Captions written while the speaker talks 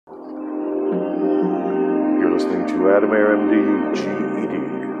You're listening to Adam Air MD GED,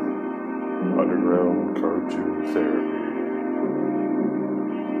 Underground Cartoon Therapy.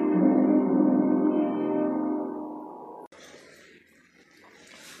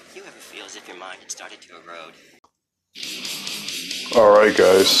 You ever feel as if your mind had started to erode? Alright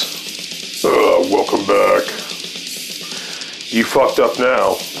guys, welcome back. You fucked up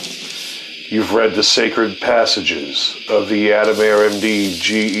now. You've read the sacred passages of the Adam Air MD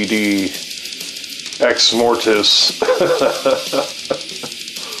GED Ex Mortis.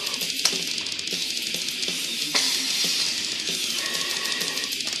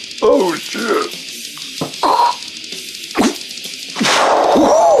 Oh shit.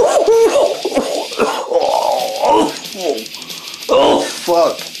 Oh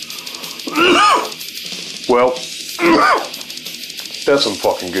fuck. Well, that's some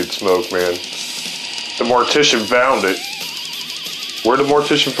fucking good smoke, man. The mortician found it. Where'd the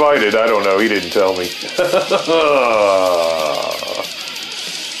mortician find it? I don't know. He didn't tell me.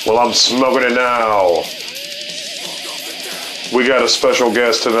 Well, I'm smoking it now. We got a special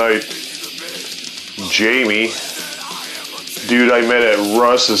guest tonight. Jamie. Dude I met at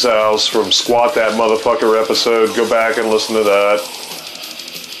Russ's house from Squat That Motherfucker episode. Go back and listen to that.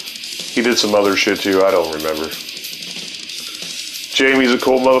 He did some other shit too. I don't remember. Jamie's a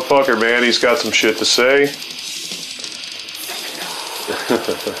cool motherfucker, man. He's got some shit to say.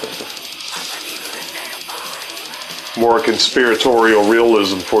 More conspiratorial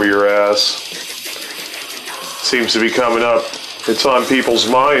realism for your ass. Seems to be coming up. It's on people's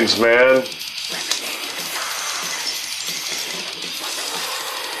minds, man.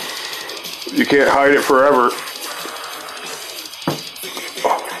 You can't hide it forever.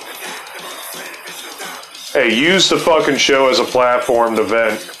 Hey, use the fucking show as a platform to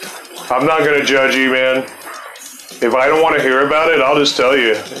vent. I'm not gonna judge you, man. If I don't want to hear about it, I'll just tell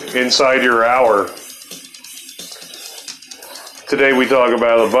you inside your hour. Today we talk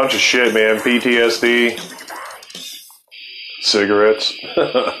about a bunch of shit, man. PTSD. Cigarettes.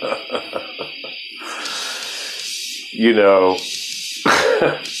 You know.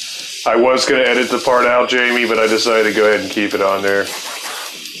 I was going to edit the part out, Jamie, but I decided to go ahead and keep it on there.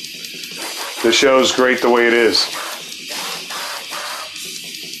 The show's great the way it is.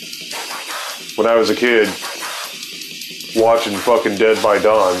 When I was a kid, watching fucking Dead by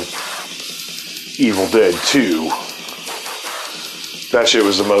Dawn, Evil Dead 2, that shit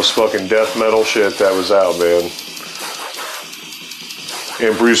was the most fucking death metal shit that was out, man.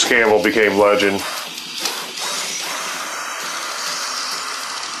 And Bruce Campbell became legend.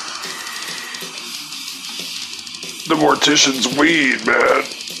 The mortician's weed, man.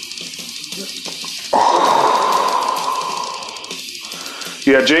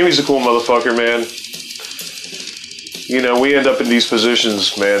 Yeah, Jamie's a cool motherfucker, man. You know, we end up in these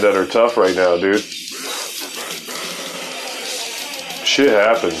positions, man, that are tough right now, dude. Shit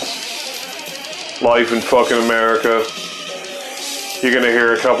happens. Life in fucking America. You're gonna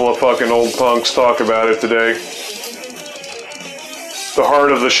hear a couple of fucking old punks talk about it today. The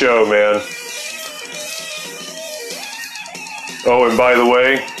heart of the show, man. Oh, and by the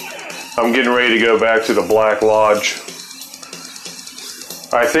way, I'm getting ready to go back to the Black Lodge.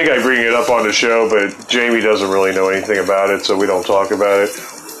 I think I bring it up on the show, but Jamie doesn't really know anything about it, so we don't talk about it.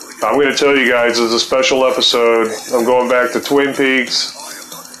 I'm going to tell you guys, it's a special episode. I'm going back to Twin Peaks.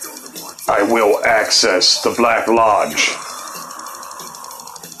 I will access the Black Lodge.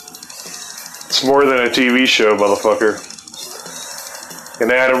 It's more than a TV show, motherfucker.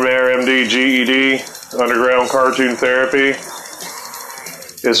 An Adam Air MD GED, Underground Cartoon Therapy,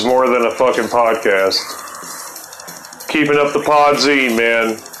 is more than a fucking podcast. Keeping up the pod zine,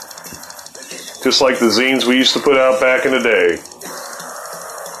 man. Just like the zines we used to put out back in the day.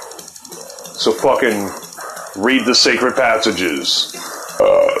 So fucking read the sacred passages.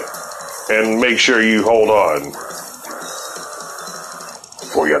 And make sure you hold on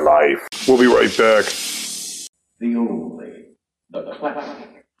for your life. We'll be right back. The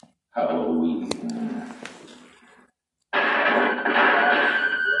classic Halloween.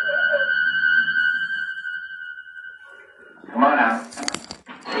 Come on out.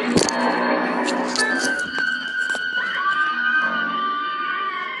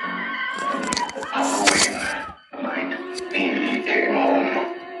 Halloween night. He came home.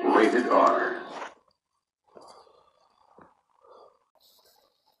 Rated R.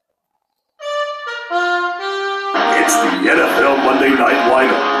 It's the NFL Monday Night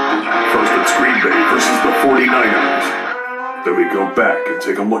lineup. First it's Green Bay versus the 49ers. Then we go back and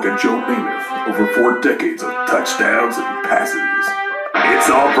take a look at Joe Namath over 4 decades of touchdowns and passes. It's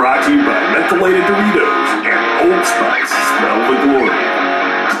all brought to you by Mentholated Doritos and Old Spice. Smell the glory.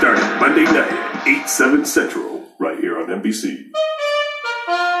 Starting Monday night, 8, 7 Central, right here on NBC.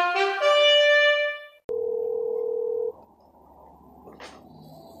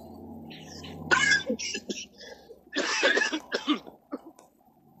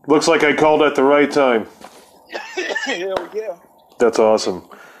 Looks like I called at the right time. Hell yeah. That's awesome.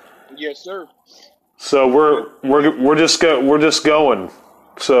 Yes, sir. So we're just going.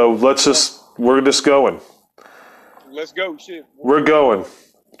 So we're just going. Let's go, shit. We're going.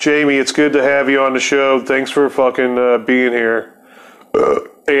 Jamie, it's good to have you on the show. Thanks for fucking being here.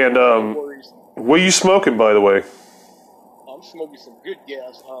 And No worries. what are you smoking, by the way? I'm smoking some good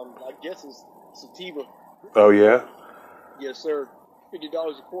gas. I guess it's sativa. Oh yeah. Yes, sir.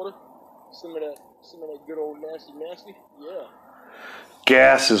 $50 a quarter. Some of that good old nasty. Yeah.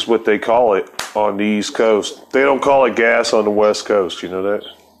 Gas is what they call it on the East Coast. They don't call it gas on the West Coast. You know that?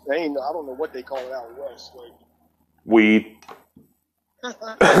 I don't know what they call it out west. Like Weed. But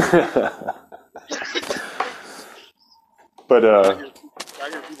I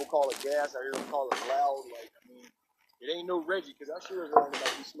hear people call it gas. I hear them call it loud. Like it ain't no Reggie because I sure as hell ain't about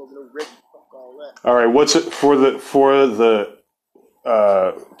to be smoking no Reggie. Fuck all that. all right, what's it for the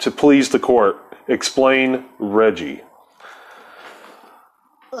to please the court? Explain Reggie.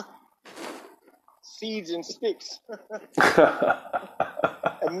 Seeds and sticks.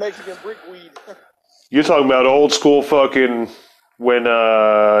 And Mexican brickweed. You're talking about old school fucking when We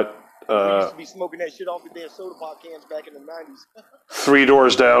used to be smoking that shit off the damn soda pop cans back in the 90s. Three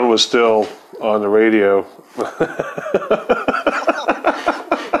Doors Down was still on the radio. Lord,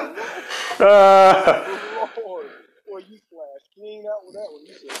 boy, you flashed clean out with that one.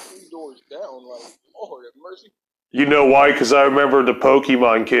 You said 3 doors down, like, Lord have mercy. You know why? Because I remember the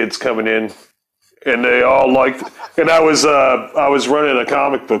Pokemon kids coming in, and they all liked. And I was running a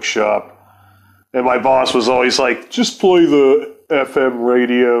comic book shop, and my boss was always like, "Just play the FM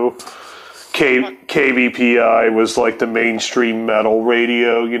radio." KBPI was like the mainstream metal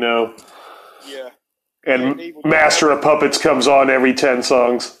radio, you know. Yeah. And Master of Puppets comes on every 10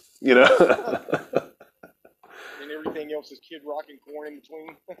 songs, you know. And everything else is Kid Rock and Corn in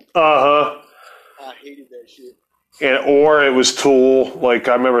between. Uh-huh. I hated that shit. Or it was Tool. Like,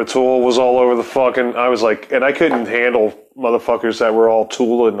 I remember Tool was all over the fucking... I was like... And I couldn't handle motherfuckers that were all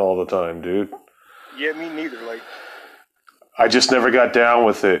tooling all the time, dude. Yeah, me neither. Like, I just never got down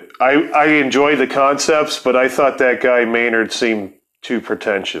with it. I enjoyed the concepts, but I thought that guy Maynard seemed too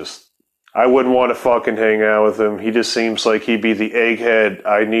pretentious. I wouldn't want to fucking hang out with him. He just seems like he'd be the egghead,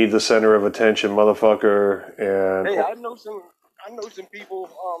 I need the center of attention motherfucker. And hey, I know some people,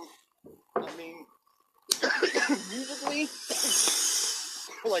 I mean, musically,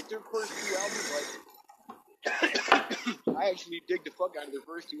 like their first 2 albums, like, I actually dig the fuck out of their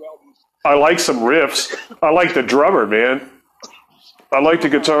first 2 albums. I like some riffs. I like the drummer, man. I like the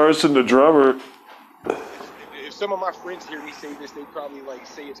guitarist and the drummer. If some of my friends hear me say this, they probably like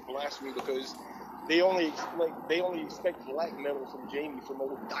say it's blasphemy because they only expect black metal from Jamie from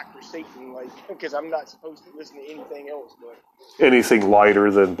old Dr. Satan, like because I'm not supposed to listen to anything else, but Anything lighter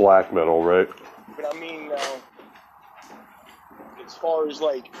than black metal, right? but I mean, as far as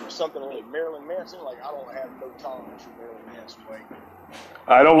like something like Marilyn Manson, like I don't have no tolerance for Marilyn Manson, like.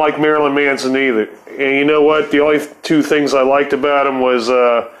 I don't like Marilyn Manson either. And you know what? The only 2 things I liked about him was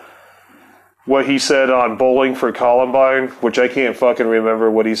what he said on Bowling for Columbine, which I can't fucking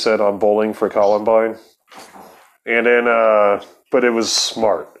remember what he said on Bowling for Columbine. And then, but it was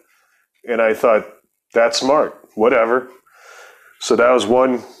smart. And I thought, that's smart. Whatever. So that was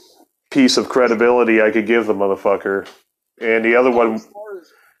one piece of credibility I could give the motherfucker. And the other one...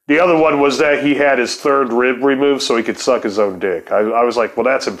 The other one was that he had his 3rd rib removed so he could suck his own dick. I was like, well,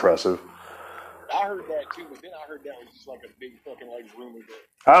 that's impressive. I heard that too, but then I heard that was just like a big fucking like rumor.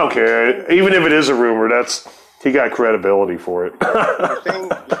 I don't care. Even if it is a rumor, he got credibility for it.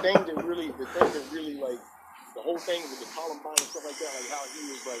 the thing that really like the whole thing with the Columbine and stuff like that, like how he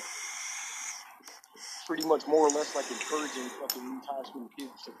was like pretty much more or less like encouraging fucking high school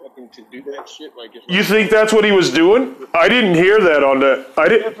kids to fucking to do that shit. Like, it's like, You think that's what he was doing? I didn't hear that on the.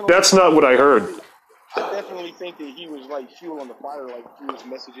 That's not what I heard. I definitely think that he was like fuel on the fire, like through his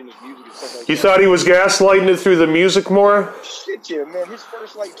message and his music and stuff like You that. thought he was gaslighting it through the music more? Shit, yeah, man. His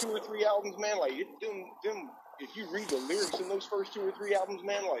first like 2 or 3 albums, man. Like them. If you read the lyrics in those first 2 or 3 albums,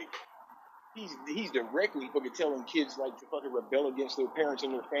 man, like. He's directly fucking telling kids like to fucking rebel against their parents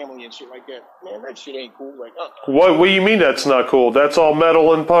and their family and shit like that. Man, that shit ain't cool. Like, What do you mean that's not cool? That's all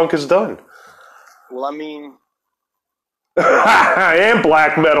metal and punk has done. Well, I mean, and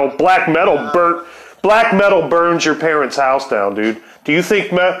black metal. Black metal burns your parents' house down, dude. Do you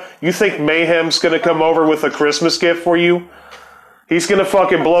think Mayhem's gonna come over with a Christmas gift for you? He's going to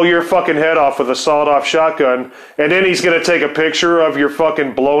fucking blow your fucking head off with a sawed-off shotgun, and then he's going to take a picture of your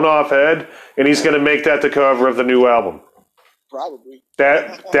fucking blown-off head, and he's going to make that the cover of the new album. Probably.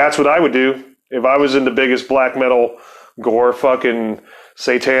 That's what I would do if I was in the biggest black metal gore fucking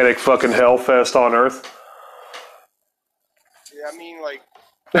satanic fucking hellfest on earth. Yeah, I mean, like,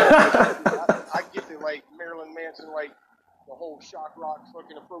 I get that, like, Marilyn Manson, like, the whole shock rock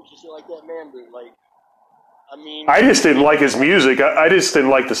fucking approach and shit like that, man, but, like, I mean... I just didn't like his music. I just didn't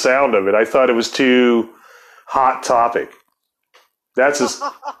like the sound of it. I thought it was too Hot Topic. That's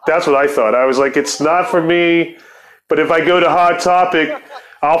what I thought. I was like, it's not for me, but if I go to Hot Topic,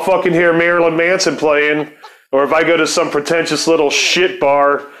 I'll fucking hear Marilyn Manson playing, or if I go to some pretentious little shit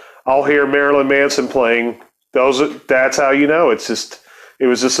bar, I'll hear Marilyn Manson playing. That's how you know. It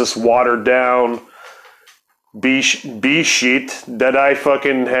was just this watered down B shit that I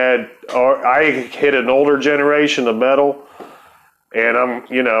fucking had. I hit an older generation of metal, and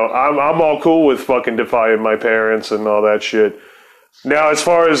I'm all cool with fucking defying my parents and all that shit. Now, as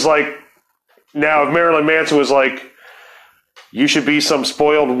far as like, if Marilyn Manson was like, you should be some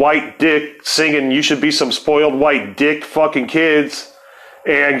spoiled white dick singing, you should be some spoiled white dick fucking kids,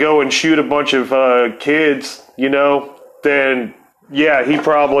 and go and shoot a bunch of kids, then yeah, he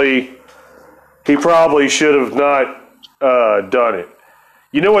probably should have not done it.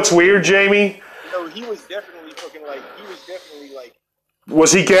 You know what's weird, Jamie? No, he was definitely like...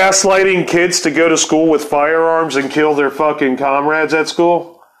 Was he gaslighting kids to go to school with firearms and kill their fucking comrades at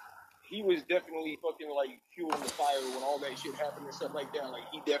school? He was definitely fucking, like, fueling the fire when all that shit happened and stuff like that. Like,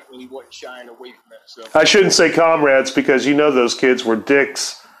 he definitely wasn't shying away from that stuff. I shouldn't say comrades because those kids were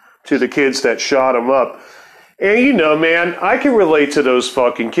dicks to the kids that shot him up. And man, I can relate to those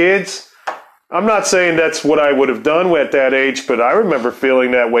fucking kids. I'm not saying that's what I would have done at that age, but I remember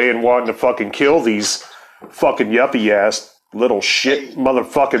feeling that way and wanting to fucking kill these fucking yuppie-ass little shit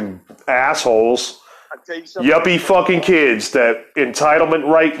motherfucking assholes. I tell you something. Yuppie fucking kids, that entitlement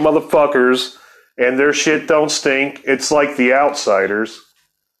right motherfuckers, and their shit don't stink. It's like The Outsiders.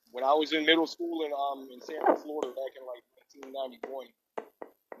 When I was in middle school in Tampa, Florida, back in like 1991,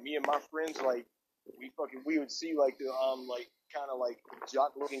 me and my friends, like, we would see like the kind of like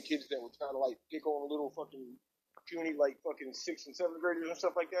jock looking kids that would kind of like pick on little fucking puny like fucking 6th and 7th graders and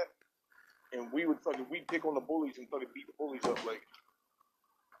stuff like that. And we'd pick on the bullies and fucking beat the bullies up, like.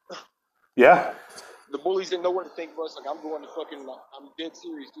 Yeah. The bullies didn't know what to think of us. Like, I'm dead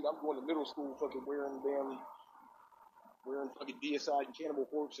serious, dude. I'm going to middle school fucking wearing fucking Deicide and Cannibal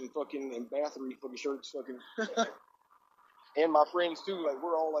Corpse and Bathory fucking shirts, fucking. And my friends too, like,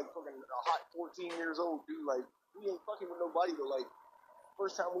 we're all like fucking a hot 14 years old, dude. Like, we ain't fucking with nobody, but like,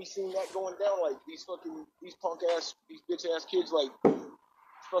 first time we seen that going down, like, these bitch ass kids, like,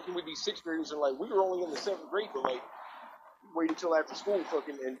 fucking with these 6th graders, and like, we were only in the 7th grade, but like, we waited till after school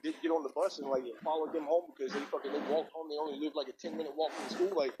fucking and did get on the bus and like followed them home because they walked home. They only lived like a 10-minute walk from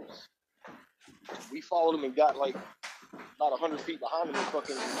school. Like, we followed them and got like about 100 feet behind them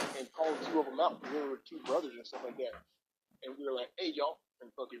and called 2 of them out. They were 2 brothers and stuff like that. And we were like, hey, y'all,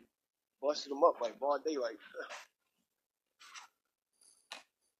 and fucking busted them up like broad daylight.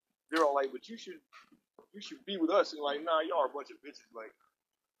 They're all like, but you should be with us. And like, nah, y'all are a bunch of bitches. Like,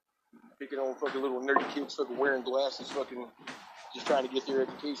 picking on fucking little nerdy kids, fucking wearing glasses, fucking just trying to get their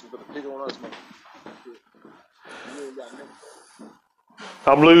education, but picking on us, man. You ain't got nothing.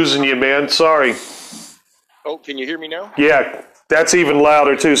 I'm losing you, man. Sorry. Oh, can you hear me now? Yeah, that's even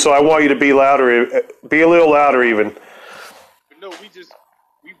louder too. So I want you to be louder, be a little louder, even. But no,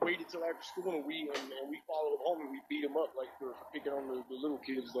 we waited till after school and we followed them home and we beat them up like for picking on the little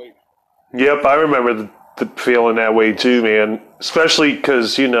kids, like. Yep, I remember the feeling that way too, man. Especially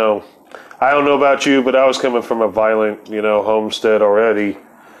because, I don't know about you, but I was coming from a violent, homestead already.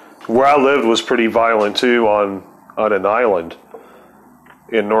 Where I lived was pretty violent too, on an island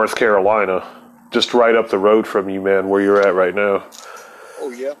in North Carolina, just right up the road from you, man, where you're at right now.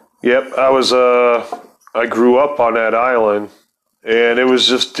 Oh yeah. Yep, I grew up on that island, and it was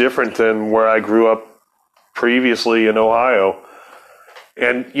just different than where I grew up previously in Ohio.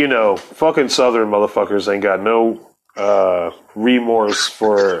 And, fucking Southern motherfuckers ain't got no remorse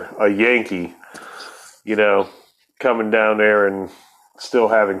for a Yankee, coming down there and still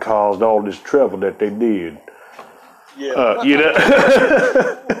having caused all this trouble that they did. Yeah.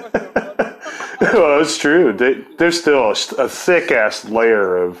 Well, it's true. There's still a thick-ass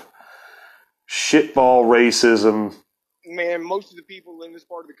layer of shitball racism. Man, most of the people in this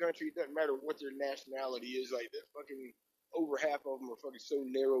part of the country, it doesn't matter what their nationality is, like, they're fucking... Over half of them are fucking so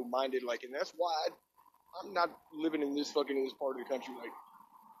narrow-minded, like, and that's why I'm not living in this part of the country. Like,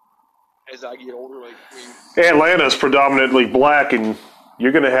 as I get older. Like, I mean, Atlanta's predominantly black, and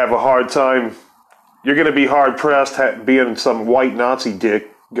you're going to have a hard time. You're going to be hard pressed being some white Nazi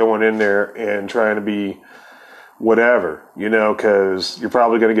dick going in there and trying to be whatever, you know, because you're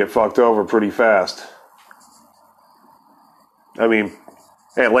probably going to get fucked over pretty fast. I mean,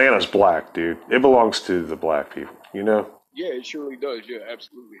 Atlanta's black, dude. It belongs to the black people, you know? yeah, it surely does. Yeah,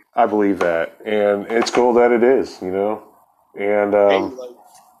 absolutely. I believe that. And it's cool that it is, you know? And Hey, like,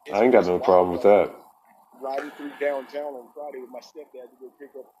 I ain't got no problem with that. Riding through downtown on Friday with my stepdad to go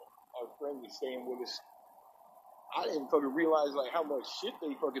pick up our friend that's staying with us. I didn't fucking realize like how much shit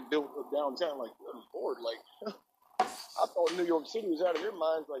they fucking built up downtown. Like, good lord, like I thought New York City was out of their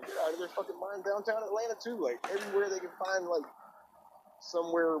minds. Like, they're out of their fucking mind downtown Atlanta too. Like, everywhere they can find like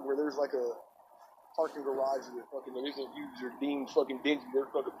somewhere where there's like a parking garage that fucking isn't used or deemed fucking dingy, they're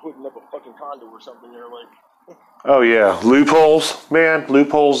fucking putting up a fucking condo or something. They're like, Oh, yeah. Loopholes, man.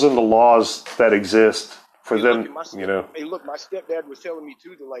 Loopholes in the laws that exist for hey, them, look, you know. Hey, look, my stepdad was telling me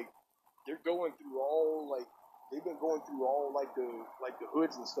too that like they're going through all like they've been going through all like the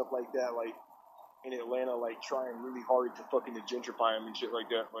hoods and stuff like that, like in Atlanta, like trying really hard to fucking gentrify them and shit like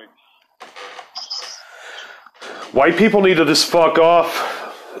that. Like, White people need to just fuck off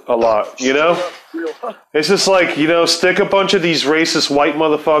a lot, you know? It's just like, you know, stick a bunch of these racist white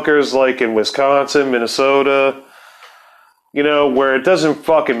motherfuckers like in Wisconsin, Minnesota, you know, where it doesn't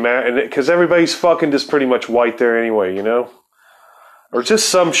fucking matter, because everybody's fucking just pretty much white there anyway, you know? Or just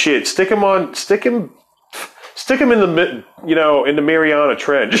some shit. Stick them in the, you know, in the Mariana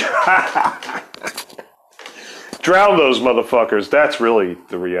Trench. Drown those motherfuckers. That's really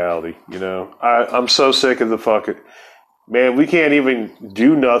the reality, you know? I'm so sick of the fucking... Man, we can't even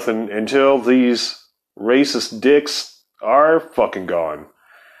do nothing until these racist dicks are fucking gone.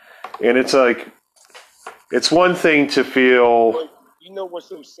 And it's like... It's one thing to feel... But you know what's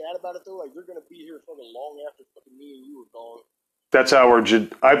so sad about it though? Like, they're gonna be here fucking long after fucking me and you are gone. That's how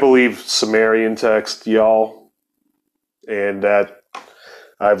I believe Sumerian text, y'all. And that...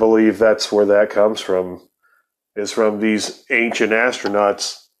 I believe that's where that comes from. Is from these ancient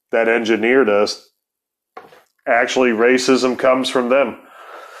astronauts that engineered us. Actually, racism comes from them.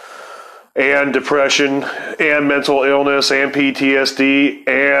 And depression, and mental illness, and PTSD,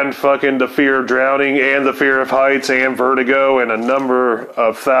 and fucking the fear of drowning, and the fear of heights, and vertigo, and a number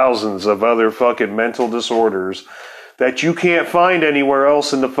of thousands of other fucking mental disorders that you can't find anywhere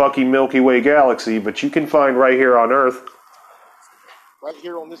else in the fucking Milky Way galaxy, but you can find right here on Earth. Right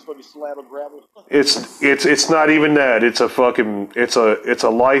here on this fucking slab of gravel. It's not even that. It's a fucking it's a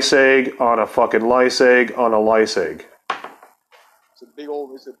lice egg on a fucking lice egg on a lice egg. It's a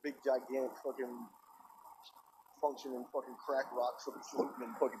big gigantic fucking functioning fucking crack rock fucking floating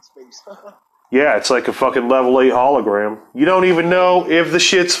in fucking space. Yeah, it's like a fucking level 8 hologram. You don't even know if the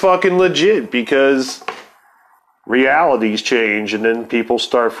shit's fucking legit because realities change and then people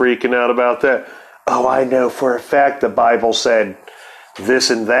start freaking out about that. Oh, I know for a fact the Bible said this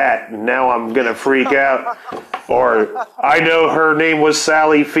and that, and now I'm gonna freak out. Or I know her name was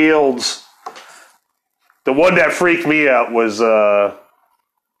Sally Fields. The one that freaked me out was the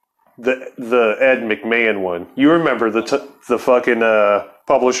Ed McMahon one. You remember the fucking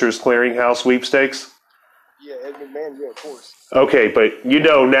Publishers Clearinghouse sweepstakes? Yeah, Ed McMahon, yeah, of course. Okay, but you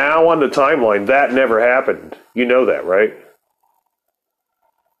know now on the timeline that never happened. You know that, right?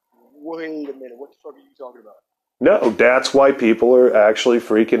 Wait a minute, what the fuck are you talking about? No, that's why people are actually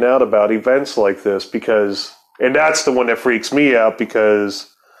freaking out about events like this because, and that's the one that freaks me out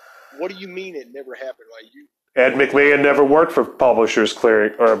because. What do you mean it never happened? Like you? Ed McMahon never worked for Publishers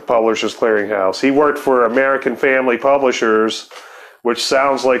Clearinghouse. He worked for American Family Publishers, which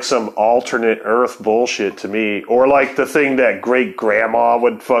sounds like some alternate Earth bullshit to me, or like the thing that great grandma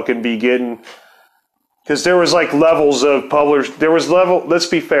would fucking be getting. Because there was like levels of publishers. Let's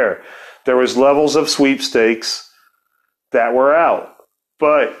be fair. There was levels of sweepstakes that were out.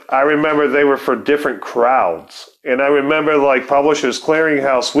 But I remember they were for different crowds. And I remember like Publishers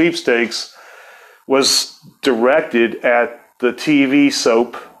Clearinghouse sweepstakes was directed at the TV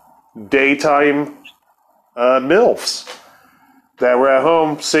soap daytime MILFs that were at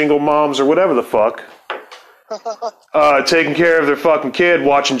home, single moms or whatever the fuck, taking care of their fucking kid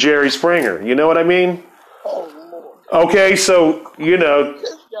watching Jerry Springer. You know what I mean? Oh, Lord. Okay, so, you know...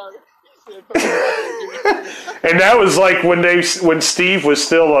 And that was like when Steve was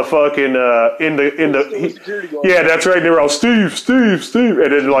still a fucking yeah, that's right. They were all Steve,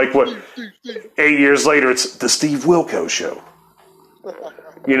 and then like what? 8 years later, it's the Steve Wilkos Show.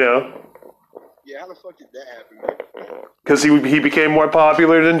 You know? Yeah, how the fuck did that happen? Because he became more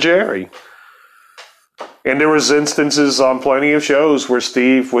popular than Jerry. And there was instances on plenty of shows where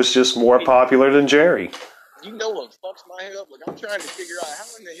Steve was just more popular than Jerry. You know what fucks my head up? Like, I'm trying to figure out how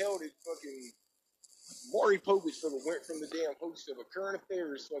in the hell did fucking Maury Povich went from the damn host of a current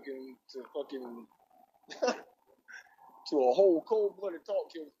affairs to a whole cold-blooded talk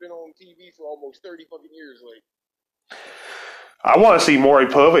show that's been on TV for almost 30 fucking years. Like, I want to see Maury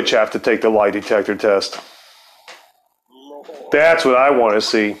Povich have to take the lie detector test. Lord. That's what I want to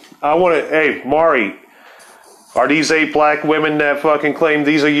see. I want to, hey, Maury, are these 8 black women that fucking claim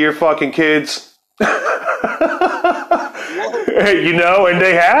these are your fucking kids? You know, and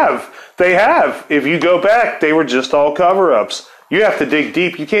they have. They have. If you go back, they were just all cover-ups. You have to dig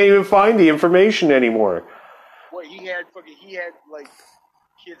deep. You can't even find the information anymore. What, he had like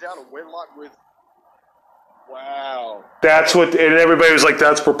kids out of wedlock with. Wow. That's what, and everybody was like,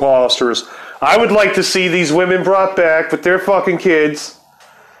 that's preposterous. I would like to see these women brought back with their fucking kids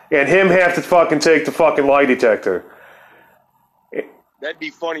and him have to fucking take the fucking lie detector. That'd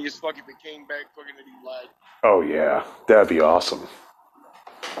be funny as fuck if it came back fucking and he lied. Oh, yeah. That'd be awesome.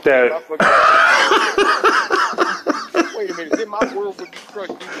 Wait a minute, then my world would be crushed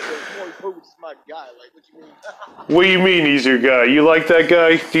dude, because Maury Povich is my guy. Like, what you mean? What do you mean he's your guy? You like that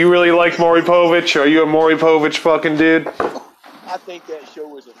guy? Do you really like Maury Povich? Are you a Maury Povich fucking dude? I think that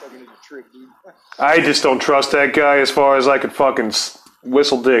show is a trick, dude. I just don't trust that guy as far as I could fucking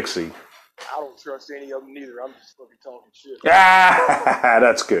whistle Dixie. I don't trust any of them neither. I'm just fucking talking shit. Ah,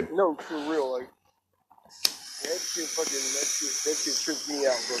 that's good. No, for real, like that shit trips me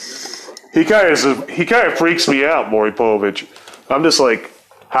out, bro. He kind of freaks me out, Maury Povich. I'm just like,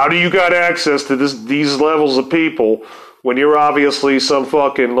 how do you got access to these levels of people when you're obviously some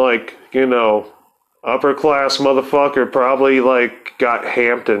fucking, like, you know, upper class motherfucker, probably like got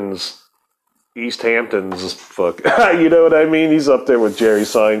East Hamptons, fuck. You know what I mean? He's up there with Jerry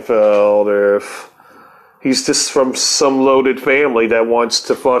Seinfeld, or he's just from some loaded family that wants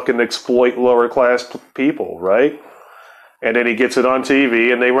to fucking exploit lower class people, right? And then he gets it on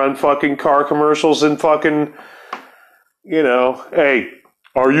TV and they run fucking car commercials and fucking, you know, hey,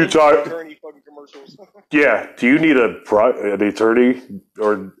 are you tired? Attorney fucking commercials. Yeah, do you need an attorney?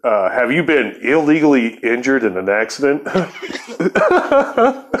 Or have you been illegally injured in an accident?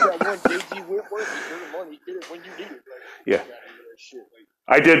 Yeah.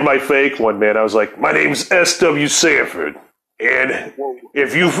 I did my fake one, man. I was like, my name's S.W. Sanford, and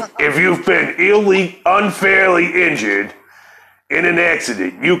if you've been unfairly injured in an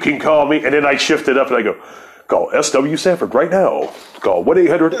accident, you can call me. And then I shift it up and I go, call S.W. Sanford right now. Call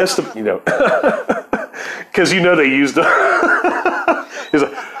 1-800-SW, you know. Because, you know, they used the... He's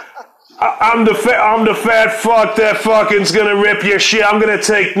like, I'm the fat fuck that fucking's gonna rip your shit. I'm gonna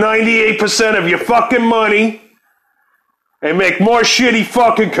take 98% of your fucking money and make more shitty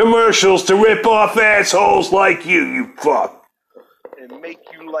fucking commercials to rip off assholes like you fuck. And make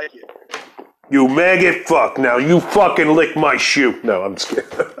you like it. You maggot fuck. Now you fucking lick my shoe. No, I'm just kidding.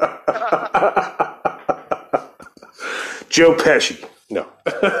 Joe Pesci. No.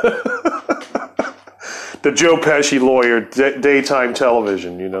 The Joe Pesci lawyer, daytime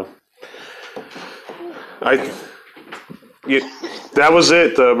television, you know. That was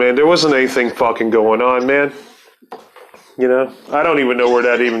it, though, man. There wasn't anything fucking going on, man. You know? I don't even know where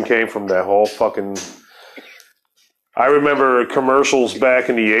that even came from, that whole fucking... I remember commercials back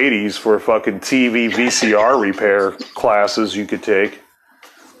in the 80s for fucking TV VCR repair classes you could take.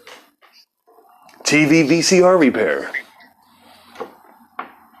 TV VCR repair.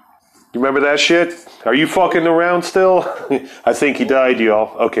 You remember that shit? Are you fucking around still? I think he died,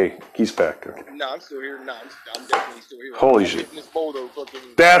 y'all. Okay, he's back. Okay. No, I'm still here. No, I'm definitely still here. Holy shit.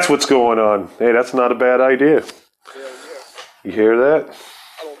 That's what's going on. Hey, that's not a bad idea. Hell yeah. You hear that?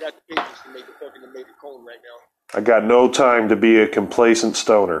 I don't got the patience to make a cone right now. I got no time to be a complacent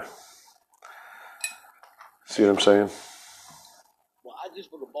stoner. See what I'm saying? Well, I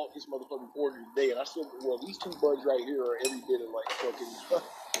just fucking bought this motherfucking porter today, and I still, these two buds right here are every bit of like fucking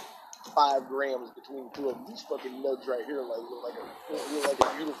 5 grams between the two of them. These fucking nuts right here look like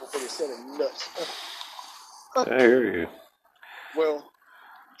a beautiful fucking set of nuts. I hear you. Well,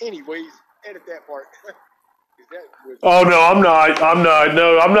 anyways, edit that part. Oh no, I'm not.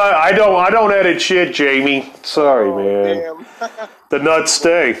 No, I'm not. I don't edit shit, Jamie. Sorry, man. Damn. The nuts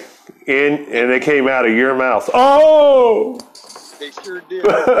stay in, and they came out of your mouth. Oh! They sure did.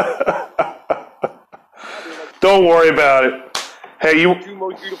 Don't worry about it. Hey, you. Two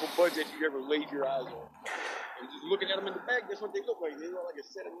most beautiful buds that you ever laid your eyes on. And just looking at them in the back, that's what they look like. They look like a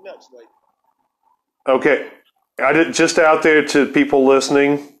set of nuts. Like. Okay, I did just out there to people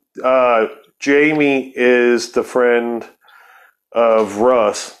listening. Jamie is the friend of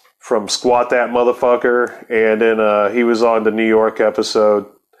Russ from Squat That Motherfucker, and then he was on the New York episode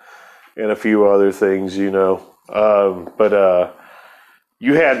and a few other things, you know. But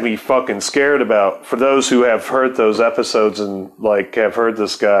you had me fucking scared about, for those who have heard those episodes and like have heard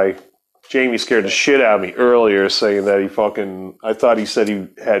this guy, Jamie scared the shit out of me earlier saying that I thought he said he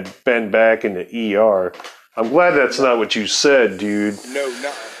had been back in the ER. I'm glad that's not what you said, dude. No,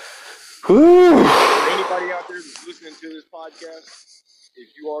 not. Whew. For anybody out there that's listening to this podcast, if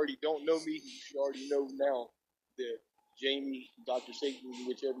you already don't know me, you should already know now that Jamie, Dr. Satan,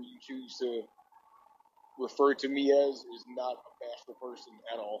 whichever you choose to refer to me as, is not a bashful person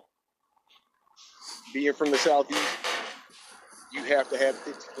at all. Being from the Southeast, you have to have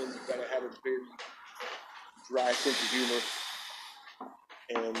thick skin. You gotta have a very dry sense of humor,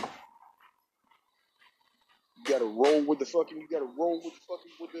 and you gotta roll with the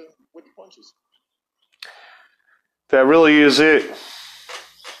punches. That really is it.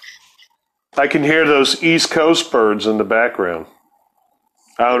 I can hear those East Coast birds in the background.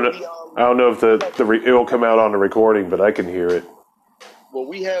 I don't know if it will come out on the recording, but I can hear it. Well,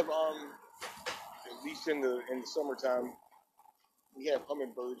 we have at least in the summertime, we have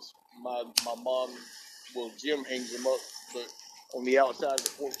hummingbirds. My mom, well, Jim hangs them up, but on the outside of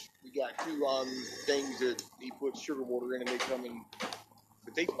the porch, we got two things that he puts sugar water in, and they come in.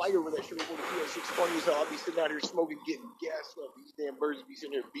 But they fight over that sugar water too. It's just funny as hell. I'll be sitting out here smoking, getting gassed up. These damn birds will be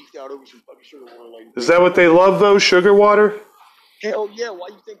sitting there beefed out over some fucking sugar water. Like, is that what they love, though? Sugar water? Hell yeah! Why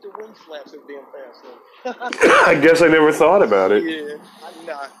you think their wings flap so damn fast? I guess I never thought about it. Yeah,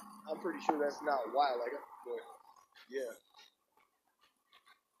 I'm pretty sure that's not why. Like, but yeah,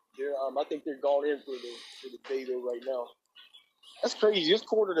 they're I think they're gone in for the day though right now. That's crazy. It's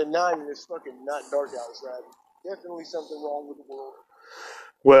 8:45 and it's fucking not dark outside. Definitely something wrong with the world.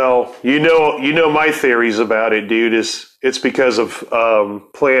 Well, you know my theories about it, dude. It's because of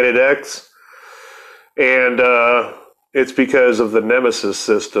Planet X, and it's because of the Nemesis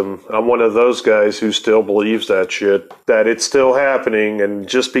system. I'm one of those guys who still believes that shit, that it's still happening, and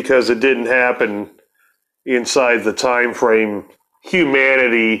just because it didn't happen inside the time frame,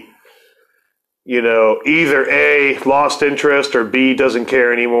 humanity, you know, either A, lost interest, or B, doesn't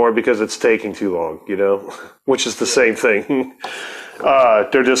care anymore because it's taking too long, you know, which is the same thing.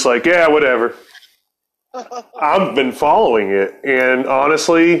 They're just like, yeah, whatever. I've been following it, and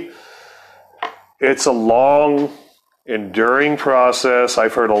honestly, it's a long, enduring process.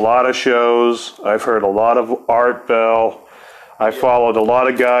 I've heard a lot of shows. I've heard a lot of Art Bell. I followed a lot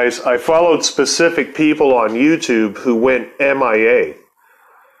of guys. I followed specific people on YouTube who went MIA.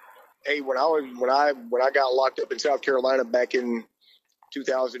 Hey, when I got locked up in South Carolina back in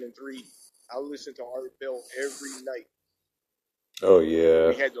 2003, I listened to Art Bell every night. Oh yeah.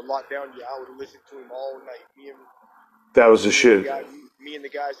 We had the lockdown. Yeah, I would listen to him all night. That was the shit. Me and the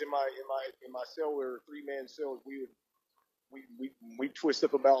guys in my cell, or 3-man cells, we twist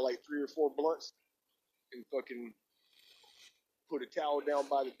up about like 3 or 4 blunts and fucking put a towel down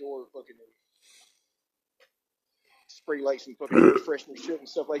by the door, fucking spray like some fucking freshener shit and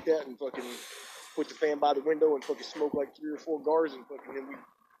stuff like that, and fucking put the fan by the window and fucking smoke like 3 or 4 gars, and fucking then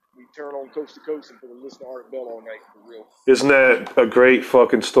we turn on Coast to Coast and put a listen to Art Bell all night for real. Isn't that a great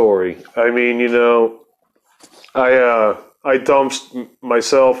fucking story? I mean, you know, I dumped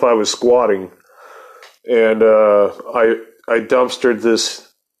myself. I was squatting, and I dumpstered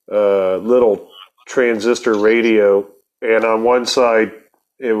this little transistor radio, and on one side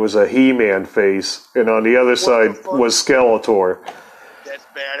it was a He-Man face, and on the other side was Skeletor. That's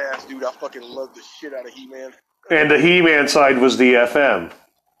badass, dude. I fucking love the shit out of He-Man. And the He-Man side was the FM,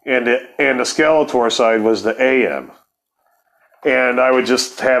 and the Skeletor side was the AM. And I would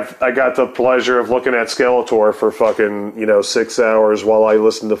just I got the pleasure of looking at Skeletor for fucking, 6 hours while I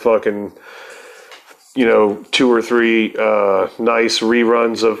listened to fucking, 2 or 3 nice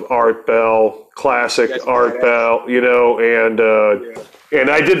reruns of Art Bell, classic Art Bell, and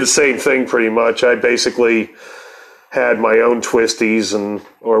I did the same thing pretty much. I basically had my own twisties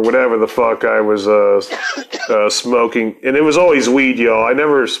or whatever the fuck I was smoking. And it was always weed, y'all. I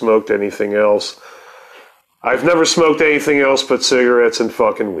never smoked anything else. I've never smoked anything else but cigarettes and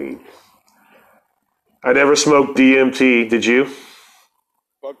fucking weed. I never smoked DMT. Did you?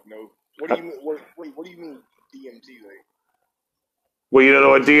 Fuck no. What do you mean? What do you mean DMT? Like? Well, you don't know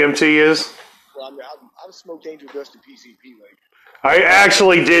what DMT is? Well, I mean, I've smoked angel dust and PCP. Like, I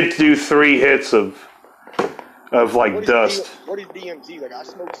actually did do 3 hits of like dust. What is DMT? Like, I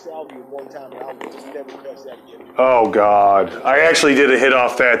smoked salvia one time and I will just never touch that again. Oh God, I actually did a hit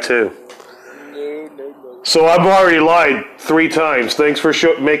off that too. No. So I've already lied 3 times. Thanks for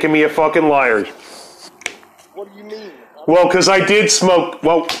making me a fucking liar. What do you mean? Well, because I did smoke.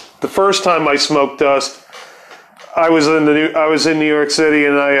 Well, the first time I smoked dust, I was in New York City,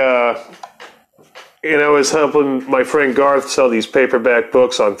 and I was helping my friend Garth sell these paperback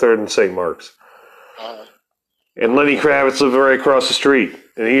books on 3rd and St. Mark's. And Lenny Kravitz lived right across the street,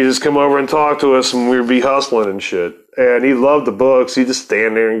 and he'd just come over and talk to us, and we'd be hustling and shit. And he loved the books. He'd just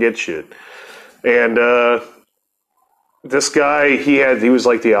stand there and get shit. And this guy, he was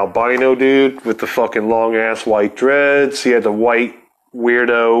like the albino dude with the fucking long ass white dreads. He had the white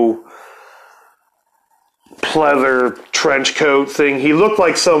weirdo pleather trench coat thing. He looked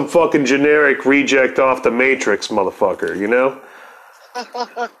like some fucking generic reject off the Matrix motherfucker, you know?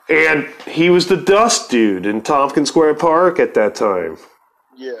 And he was the dust dude in Tompkins Square Park at that time.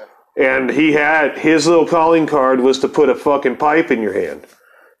 Yeah. And he had, his little calling card was to put a fucking pipe in your hand.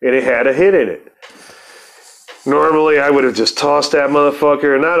 And it had a hit in it. Normally, I would have just tossed that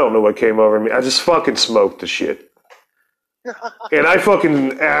motherfucker, and I don't know what came over me. I just fucking smoked the shit. And I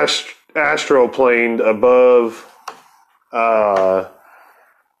fucking astroplaned above the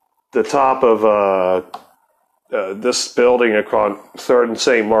top of this building across 3rd and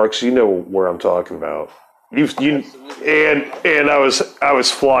St. Mark's. You know where I'm talking about. And I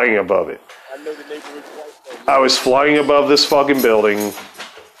was flying above it. I know the neighborhood quite well. I was flying above this fucking building.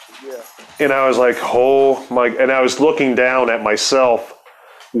 Yeah. And I was like, oh my, and I was looking down at myself,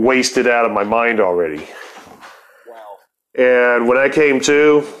 wasted out of my mind already. Wow. And when I came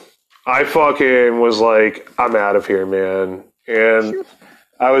to, I fucking was like, I'm out of here, man. And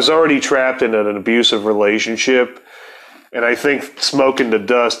I was already trapped in an abusive relationship. And I think smoking the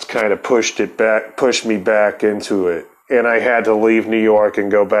dust kind of pushed me back into it. And I had to leave New York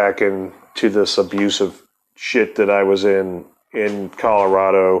and go back into this abusive shit that I was in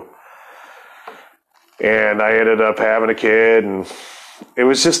Colorado. And I ended up having a kid, and it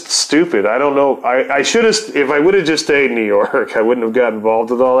was just stupid. I don't know. I should have, if I would have just stayed in New York, I wouldn't have got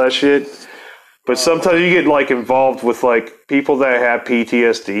involved with all that shit. But sometimes you get like involved with like people that have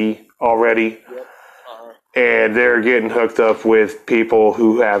PTSD already. Yep. And they're getting hooked up with people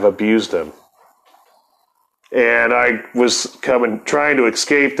who have abused them. And I was trying to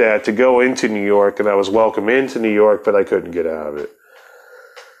escape that to go into New York, and I was welcome into New York, but I couldn't get out of it.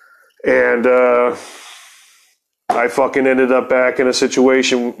 And I fucking ended up back in a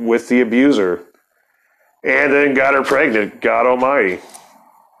situation with the abuser. And then got her pregnant, God almighty.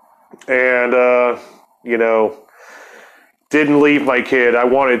 And, didn't leave my kid. I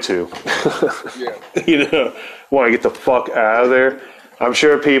wanted to. Yeah. Want to get the fuck out of there. I'm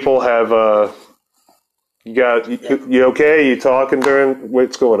sure people have, you okay? You talking during,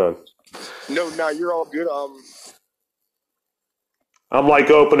 what's going on? No, you're all good. I'm like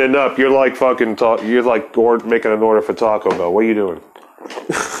opening up. You're like fucking you're like making an order for Taco Bell. What are you doing?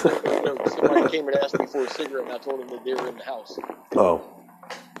 No, somebody came and asked me for a cigarette, and I told them that they were in the house. Oh.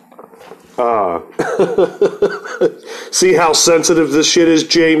 See how sensitive this shit is,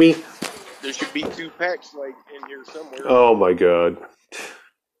 Jamie? There should be 2 packs like in here somewhere. Oh my god.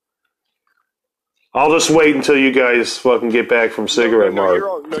 I'll just wait until you guys fucking get back from Cigarette Mart. You're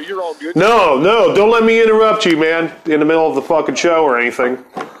all good. No, don't let me interrupt you, man, in the middle of the fucking show or anything.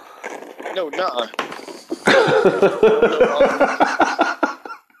 No, nuh-uh.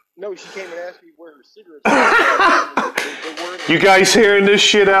 No, she came and asked me where her cigarettes were. You guys hearing this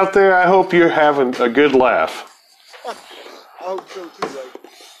shit out there? I hope you're having a good laugh. I hope so too,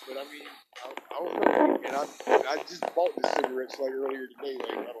 but I mean, I don't know, and I just bought the cigarettes earlier today, I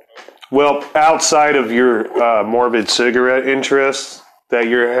don't know. Well, outside of your morbid cigarette interests that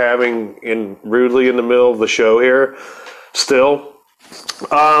you're having rudely in the middle of the show here, still,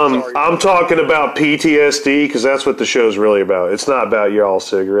 I'm talking about PTSD because that's what the show's really about. It's not about y'all's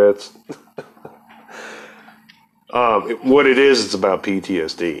cigarettes. What it is, it's about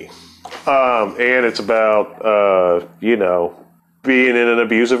PTSD. And it's about, being in an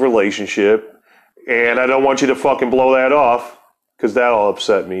abusive relationship. And I don't want you to fucking blow that off because that'll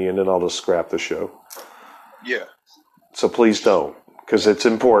upset me and then I'll just scrap the show. Yeah. So please don't because it's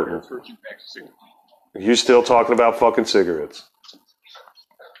important. You're still talking about fucking cigarettes.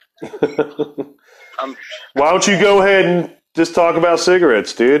 Why don't you go ahead and just talk about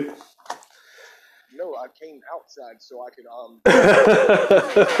cigarettes, dude? No, I came outside so I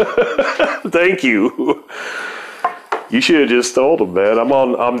could Thank you. You should have just told him, man.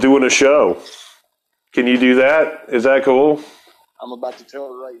 I'm doing a show. Can you do that? Is that cool? I'm about to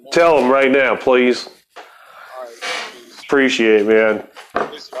tell her right now. Tell him right now, please. All right. Appreciate it, man.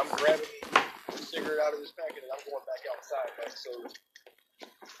 Listen, I'm grabbing a cigarette out of this packet and I'm going back outside.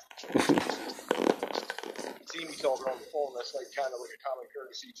 See me talking on the phone. That's kind of like a common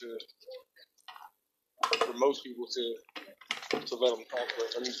courtesy to for most people to let them talk.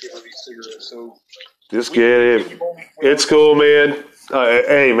 But let me give her these cigarettes. So just get it. It's cool, man.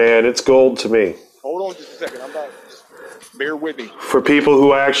 Hey, man, it's gold to me. Hold on just a second. I'm not. Bear with me. For people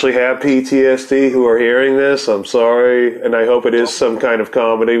who actually have PTSD who are hearing this, I'm sorry, and I hope it is some kind of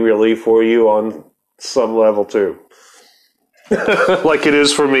comedy relief for you on some level too. Like it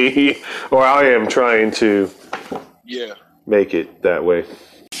is for me, or I am trying to make it that way.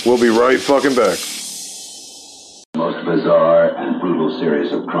 We'll be right fucking back. Most bizarre and brutal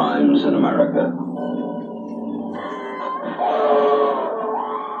series of crimes in America.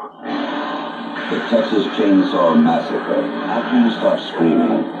 The Texas Chainsaw Massacre. After you start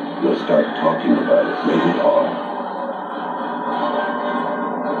screaming, you'll start talking about it. Rated R.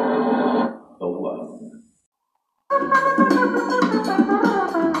 Oh, wow.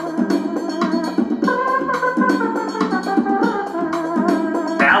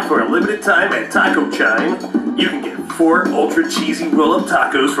 Now for a limited time at Taco Chime, you can get 4 ultra cheesy roll-up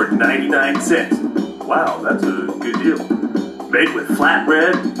tacos for 99 cents. Wow, that's a good deal. Made with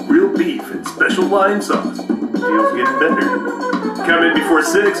flatbread, real beef, and special lime sauce. Deal's getting better. Come in before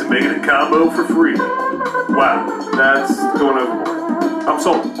 6 and make it a combo for free. Wow, that's going overboard. I'm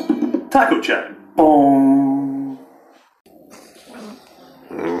sold. Taco Chime. Boom.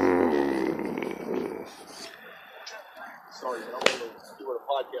 Sorry, but I'm going to do a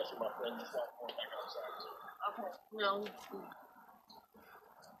podcast with my friend. It's not going back outside. Okay, no.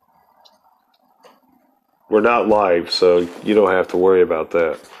 We're not live, so you don't have to worry about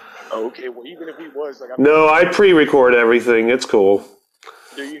that. Oh, okay, well, even if we was, like... No, I pre-record everything. It's cool.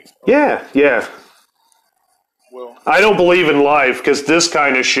 Do you? Yeah. Well... I don't believe in live, because this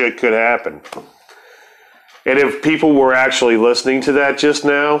kind of shit could happen. And if people were actually listening to that just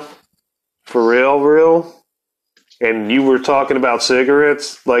now, for real, and you were talking about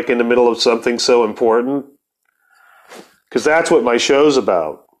cigarettes, like in the middle of something so important, because that's what my show's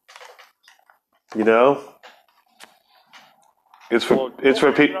about. You know? It's for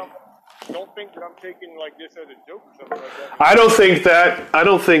people. Don't think that I'm taking like this as a joke or something like that. I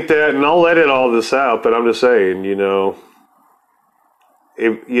don't think that, and I'll edit all this out. But I'm just saying,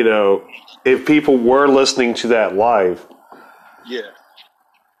 if people were listening to that live,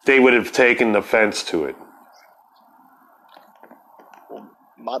 they would have taken offense to it. Well,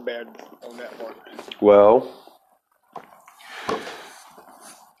 my bad on that part. Well,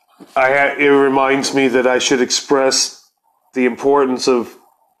 it reminds me that I should express the importance of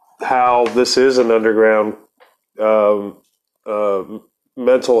how this is an underground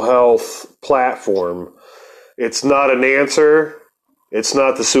mental health platform. It's not an answer. It's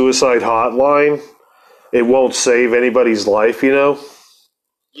not the suicide hotline. It won't save anybody's life, Yeah.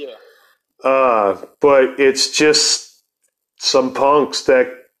 But it's just some punks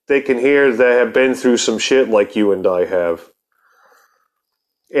that they can hear that have been through some shit like you and I have.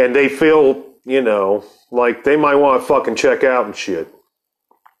 And they feel, like they might want to fucking check out and shit.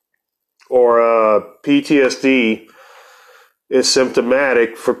 Or PTSD is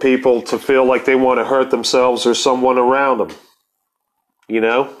symptomatic for people to feel like they want to hurt themselves or someone around them.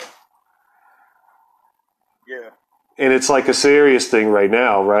 Yeah. And it's like a serious thing right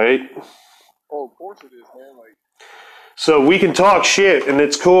now, right? Oh, of course it is, man. So we can talk shit, and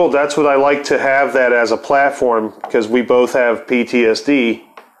it's cool. That's what I like to have that as a platform, because we both have PTSD.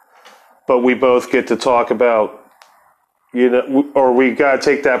 But we both get to talk about, or we got to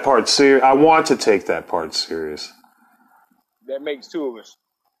take that part serious. I want to take that part serious. That makes 2 of us.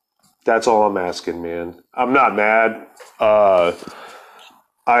 That's all I'm asking, man. I'm not mad.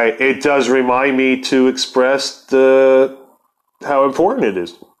 It does remind me to express how important it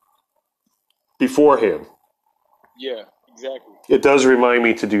is beforehand. Yeah, exactly. It does remind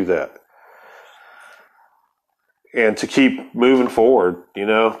me to do that. And to keep moving forward,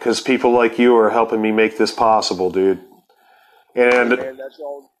 because people like you are helping me make this possible, dude. And man, that's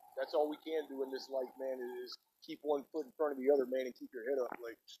all we can do in this life, man, is keep one foot in front of the other, man, and keep your head up.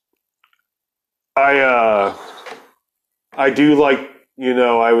 I do like,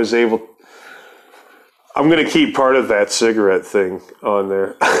 I was able. I'm going to keep part of that cigarette thing on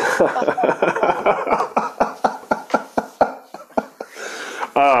there.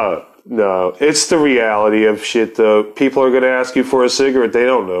 No, it's the reality of shit, though. People are going to ask you for a cigarette. They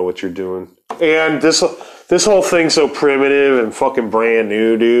don't know what you're doing. And this whole thing's so primitive and fucking brand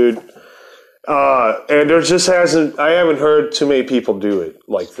new, dude. And there just I haven't heard too many people do it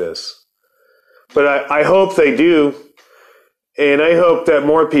like this. But I hope they do. And I hope that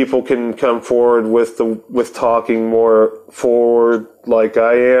more people can come forward with talking more forward like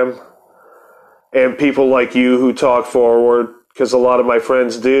I am. And people like you who talk forward because a lot of my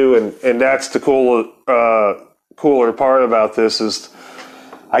friends do, and that's the cooler part about this is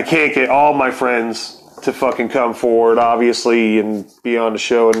I can't get all my friends to fucking come forward, obviously, and be on the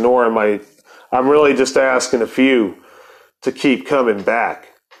show, and nor am I'm really just asking a few to keep coming back,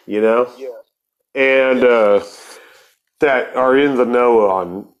 you know? Yeah. And that are in the know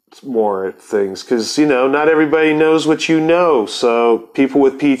on more things, because, you know, not everybody knows what you know, so people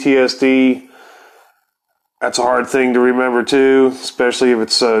with PTSD, that's a hard thing to remember, too, especially if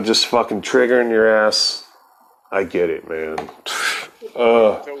it's just fucking triggering your ass. I get it, man.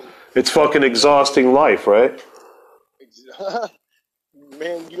 It's fucking exhausting life, right?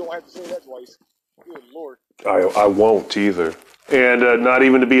 Man, you don't have to say that twice. Good Lord. I won't either. And not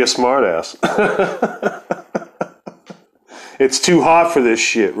even to be a smartass. It's too hot for this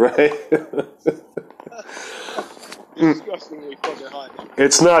shit, right? Disgustingly fucking hot.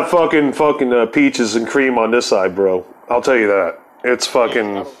 It's not fucking peaches and cream on this side, bro. I'll tell you that. It's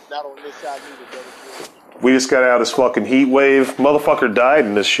fucking... Not on this side either, brother. We just got out of this fucking heat wave. Motherfucker died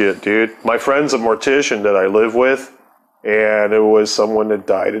in this shit, dude. My friend's a mortician that I live with, and it was someone that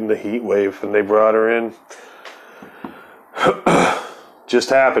died in the heat wave, and they brought her in. Just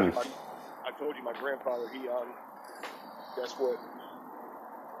happened. I told you my grandfather, that's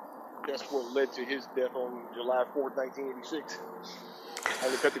what led to his death on July 4th, 1986.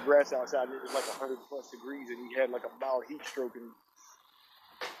 And they cut the grass outside, and it was like 100 plus degrees, and he had like a mild heat stroke. And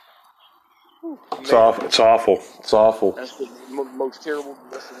it's awful. It's awful. It's awful. That's the most terrible.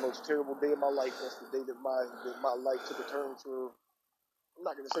 That's the most terrible day of my life. That's the day that my life took a turn for. I'm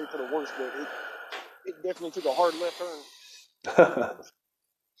not going to say for the worse, but it definitely took a hard left turn.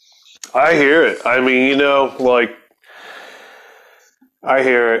 I hear it. I mean, you know, like, I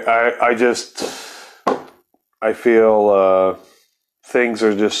hear it. I feel things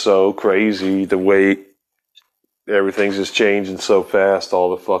are just so crazy. The way everything's just changing so fast all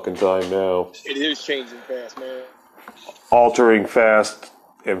the fucking time now. It is changing fast, man. Altering fast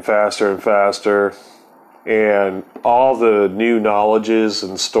and faster and faster. And all the new knowledges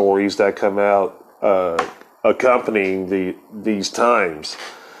and stories that come out accompanying these times.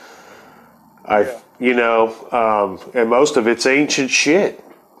 You know, and most of it's ancient shit.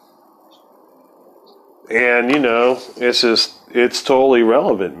 And, you know, it's totally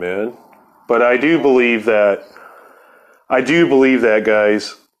relevant, man. But I do believe that,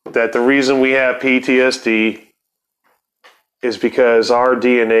 guys, that the reason we have PTSD is because our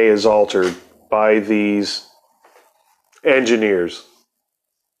DNA is altered by these engineers.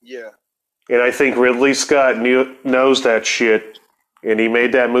 Yeah. And I think Ridley Scott knows that shit, and he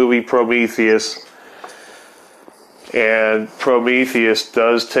made that movie Prometheus. And Prometheus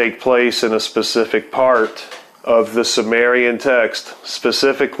does take place in a specific part of the Sumerian text,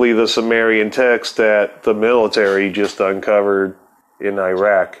 specifically the Sumerian text that the military just uncovered in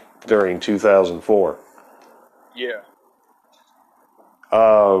Iraq during 2004. Yeah.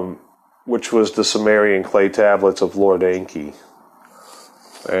 Which was the Sumerian clay tablets of Lord Enki.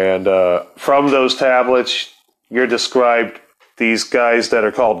 And from those tablets, you're described these guys that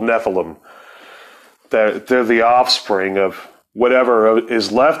are called Nephilim. They're the offspring of whatever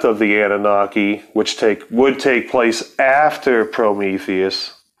is left of the Anunnaki, which would take place after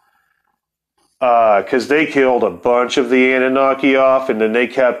Prometheus, because they killed a bunch of the Anunnaki off, and then they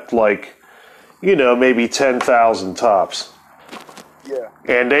kept, like, you know, maybe 10,000 tops. Yeah.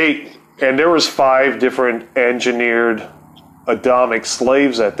 And there was 5 different engineered Adamic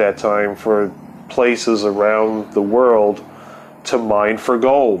slaves at that time for places around the world to mine for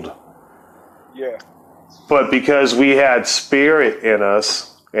gold. Yeah. But because we had spirit in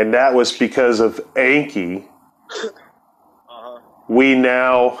us, and that was because of Enki, we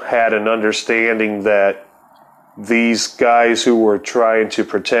now had an understanding that these guys who were trying to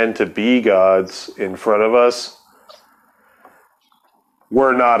pretend to be gods in front of us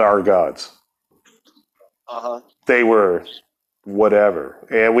were not our gods. They were whatever.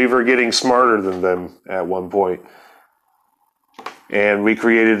 And we were getting smarter than them at one point. And we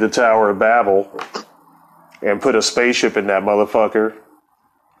created the Tower of Babel and put a spaceship in that motherfucker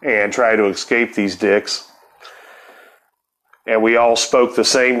and tried to escape these dicks. And we all spoke the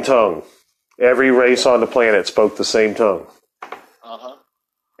same tongue. Every race on the planet spoke the same tongue.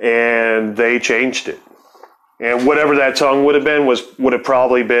 And they changed it. And whatever that tongue would have been would have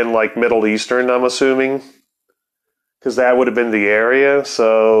probably been like Middle Eastern, I'm assuming. Because that would have been the area.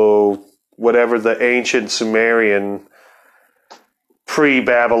 So whatever the ancient Sumerian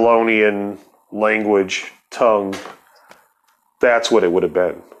pre-Babylonian language tongue, that's what it would have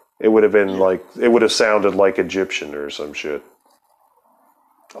been. It would have been like, it would have sounded like Egyptian or some shit.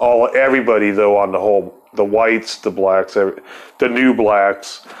 Everybody though on the whole, the whites, the blacks, the new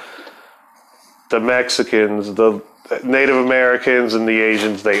blacks, the Mexicans, the Native Americans, and the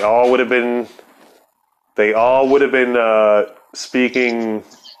Asians, they all would have been speaking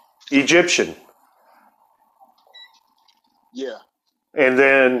Egyptian. Yeah. And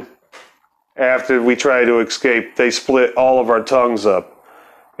then after we tried to escape, they split all of our tongues up,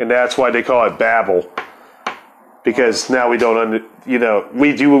 and that's why they call it Babel. Because now we don't,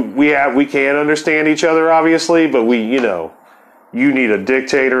 we can understand each other, obviously, but you need a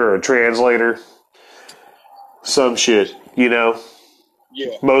dictator or a translator, some shit, Yeah.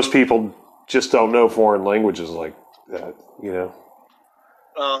 Most people just don't know foreign languages like that,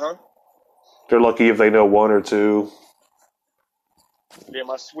 Uh-huh. They're lucky if they know one or two.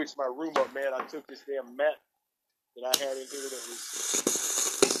 Damn, I switched my room up, man. I took this damn mat that I had in here that was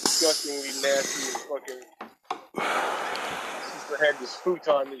disgustingly nasty and fucking... Sister had this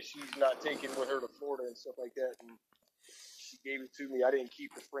futon that she's not taking with her to Florida and stuff like that, and she gave it to me. I didn't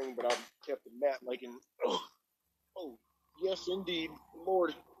keep the frame, but I kept the mat like in... Oh, yes, indeed.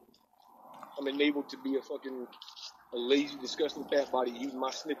 Lord. I'm enabled to be a lazy, disgusting fat body using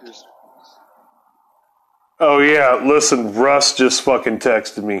my Snickers. Oh, yeah, listen, Russ just fucking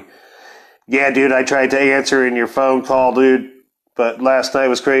texted me. Yeah, dude, I tried to answer in your phone call, dude, but last night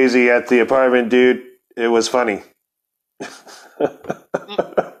was crazy at the apartment, dude. It was funny.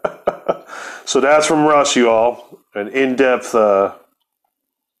 So that's from Russ, you all. An in-depth,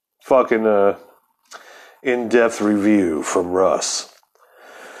 in-depth review from Russ.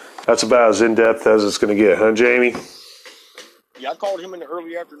 That's about as in-depth as it's going to get, huh, Jamie? Yeah, I called him in the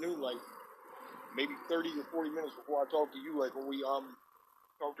early afternoon, like maybe 30 or 40 minutes before I talked to you, like when we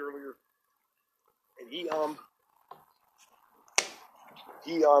talked earlier. And he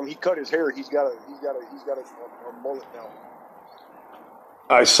cut his hair. He's got a mullet now.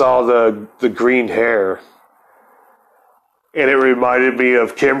 I saw the green hair, and it reminded me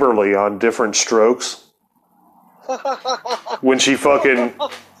of Kimberly on Different Strokes. When she fucking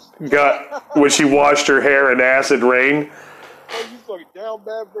when she washed her hair in acid rain. Oh, you fucking down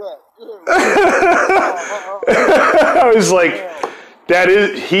bad for that. I was like,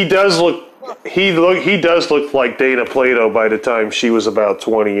 he does look like Dana Plato by the time she was about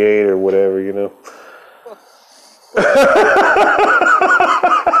 28 or whatever,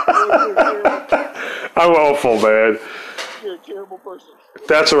 I'm awful, man. You're a terrible person.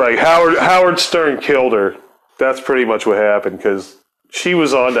 That's all right. Howard Stern killed her. That's pretty much what happened, because she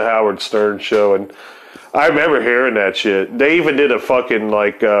was on the Howard Stern show, and I remember hearing that shit. They even did a fucking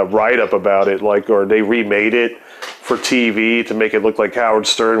write-up about it, or they remade it for TV to make it look like Howard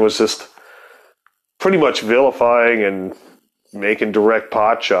Stern was just pretty much vilifying and making direct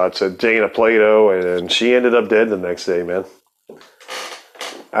pot shots at Dana Plato, and she ended up dead the next day, man.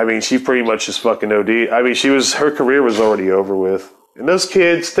 I mean, she pretty much just fucking OD'd. I mean, her career was already over with. And those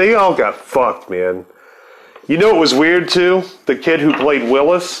kids, they all got fucked, man. You know what was weird, too? The kid who played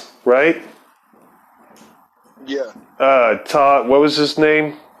Willis, right? Yeah. Todd, what was his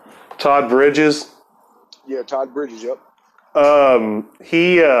name? Todd Bridges? Yeah, Todd Bridges, yep.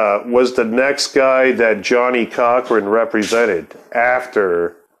 He was the next guy that Johnny Cochran represented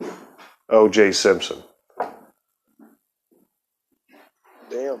after O.J. Simpson.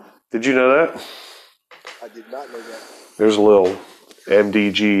 Damn. Did you know that? I did not know that. There's a little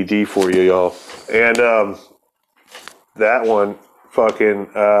MDGED for you, y'all. And that one, fucking,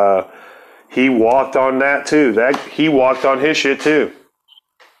 he walked on that too. He walked on his shit too.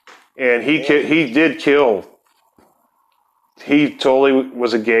 And he did kill. He totally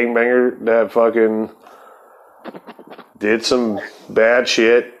was a gangbanger that fucking did some bad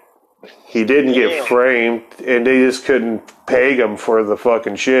shit. He didn't get framed, and they just couldn't peg him for the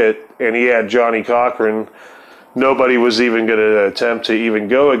fucking shit. And he had Johnny Cochran. Nobody was even going to attempt to even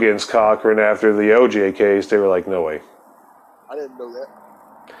go against Cochran after the OJ case. They were like, no way. I didn't know that.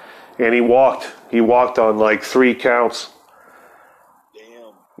 And he walked on like 3 counts.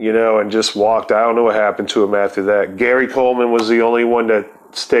 Damn. And just walked. I don't know what happened to him after that. Gary Coleman was the only one that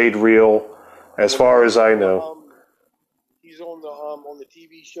stayed real, as far as I know. He's on the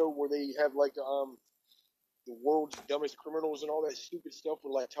TV show where they have the world's dumbest criminals and all that stupid stuff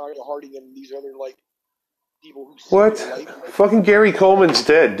with Tyler Harding and these other people who. What? Fucking Gary Coleman's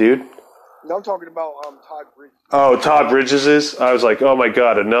dead, dude. No, I'm talking about Todd Bridges. Oh, Todd Bridges is? I was like, oh my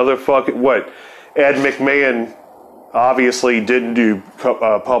god, another fucking what? Ed McMahon obviously didn't do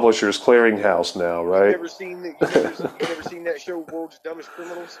Publishers Clearinghouse now, right? You ever seen that show, World's Dumbest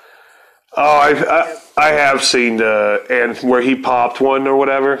Criminals? Oh, I have seen and where he popped one or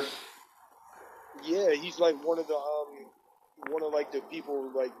whatever. Yeah, he's like one of the one of like the people,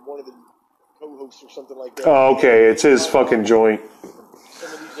 like one of the co-hosts or something like that. Oh, okay. It's his fucking joint.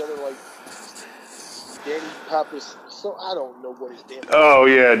 Some of these other like Danny Pappas. So I don't know what his damn. Oh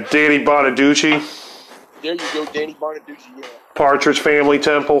yeah, Danny Bonaducci. There you go, Danny Bonaducci. Yeah. Partridge Family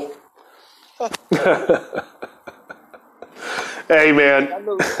Temple. Hey man. I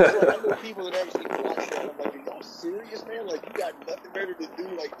know people that actually watch that. I'm like, are y'all serious, man? Like, you got nothing better to do,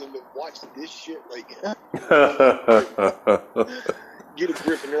 like, than to watch this shit? Like, get a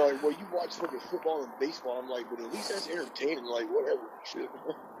grip. And they're like, well, you watch fucking football and baseball. I'm like, but at least that's entertaining. Like, whatever. Shit.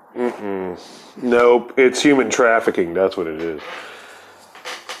 Nope, it's human trafficking. That's what it is.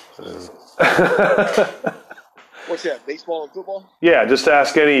 What's that? Baseball and football? Yeah, just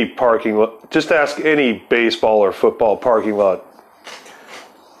ask any parking lot. Just ask any baseball or football parking lot.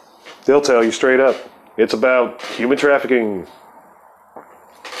 They'll tell you straight up. It's about human trafficking.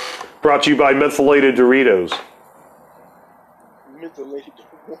 Brought to you by Methylated Doritos. Methylated.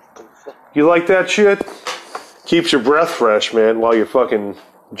 What the fuck? You like that shit? Keeps your breath fresh, man, while you're fucking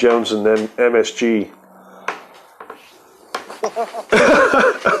Jones and then MSG.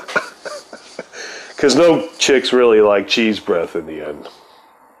 Because no chicks really like cheese breath in the end.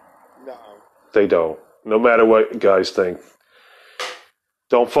 No. They don't. No matter what guys think.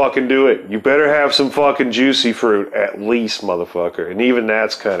 Don't fucking do it. You better have some fucking juicy fruit, at least, motherfucker. And even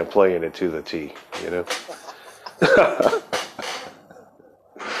that's kind of playing it to the T, you know?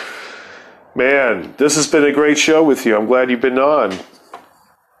 Man, this has been a great show with you. I'm glad you've been on.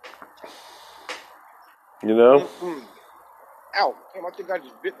 You know? Mm-hmm. Ow. Damn, I think I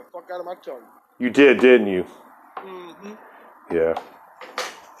just bit the fuck out of my tongue. You did, didn't you? Mm-hmm. Yeah.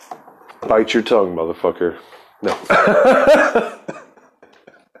 Bite your tongue, motherfucker. No.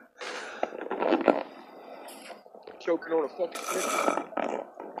 Choking on a fucking fish.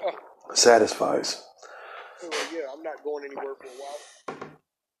 Satisfies. Yeah, I'm not going anywhere for a while.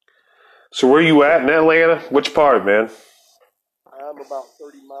 So where you at in Atlanta? Which part, man? I'm about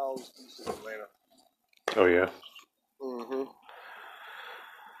 30 miles east of Atlanta. Oh, yeah? Mm-hmm.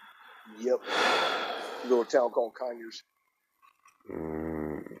 Yep. A little town called Conyers.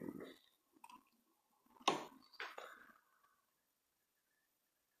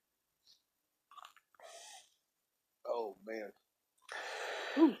 Oh, man.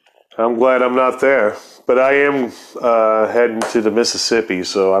 I'm glad I'm not there. But I am heading to the Mississippi,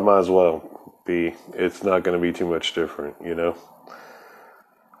 so I might as well be. It's not going to be too much different, you know?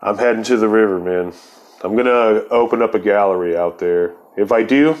 I'm heading to the river, man. I'm going to open up a gallery out there. If I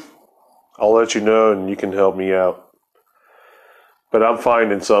do, I'll let you know and you can help me out. But I'm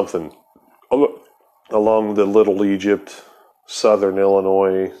finding something along the Little Egypt, southern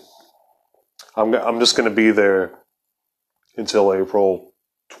Illinois. I'm just going to be there until April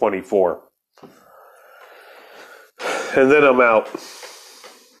 24. And then I'm out.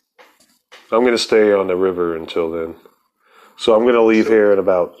 I'm going to stay on the river until then. So I'm going to leave here in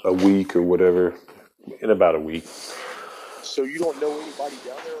about a week or whatever. In about a week. So you don't know anybody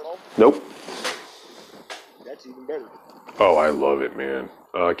down there at all? Nope. That's even better. Oh, I love it, man.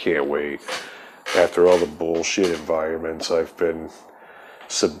 I can't wait. After all the bullshit environments I've been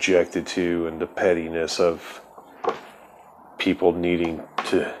subjected to and the pettiness of people needing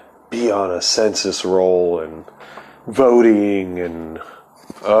to be on a census roll and voting and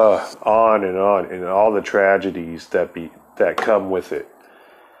on and all the tragedies that come with it.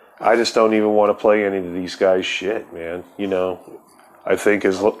 I just don't even want to play any of these guys' shit, man. You know, I think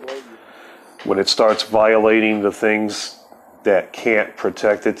when it starts violating the things that can't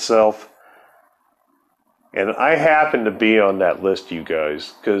protect itself. And I happen to be on that list, you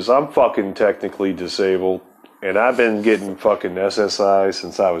guys, because I'm fucking technically disabled, and I've been getting fucking SSI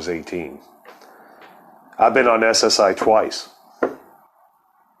since I was 18. I've been on SSI twice.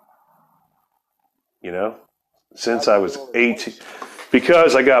 You know? Since I was 18.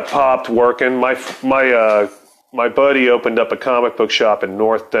 Because I got popped working. My buddy opened up a comic book shop in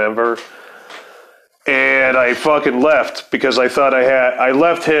North Denver. And I fucking left because I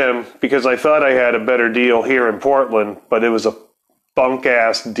left him because I thought I had a better deal here in Portland, but it was a bunk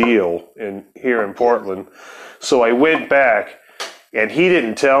ass deal here in Portland. So I went back and he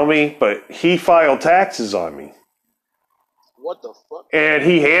didn't tell me, but he filed taxes on me. What the fuck? And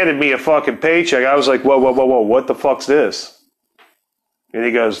he handed me a fucking paycheck. I was like, whoa, what the fuck's this? And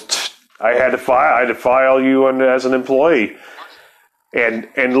he goes, I had to file you as an employee.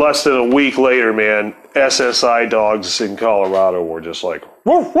 And less than a week later, man, SSI dogs in Colorado were just like,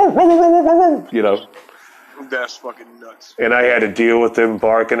 woof, woof, woof, woof, woof, you know. That's fucking nuts. And I had to deal with them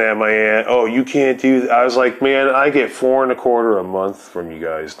barking at my aunt. Oh, you can't do that. I was like, man, I get $4.25 a month from you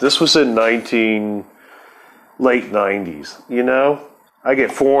guys. This was in late 90s, you know? I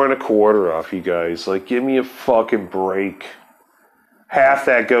get 4.25 off you guys. Like, give me a fucking break. Half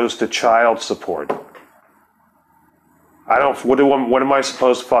that goes to child support. I don't, what am I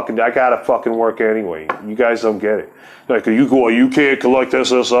supposed to fucking do? I gotta fucking work anyway. You guys don't get it. Like, you can't collect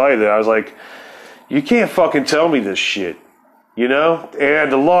SSI then. I was like, you can't fucking tell me this shit. You know?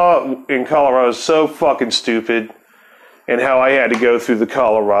 And the law in Colorado is so fucking stupid. And how I had to go through the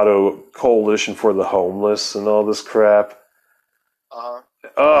Colorado Coalition for the Homeless and all this crap.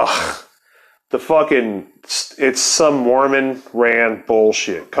 Ugh. The fucking, it's some Mormon ran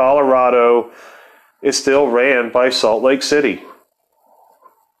bullshit. Colorado is still ran by Salt Lake City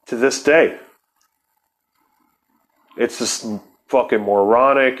to this day. It's this fucking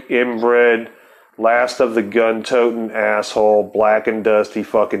moronic, inbred, last of the gun-toting asshole, black and dusty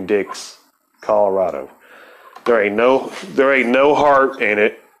fucking dicks, Colorado. There ain't no heart in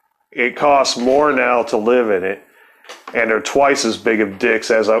it. It costs more now to live in it, and they're twice as big of dicks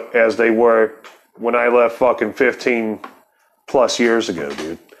as they were when I left fucking 15 plus years ago,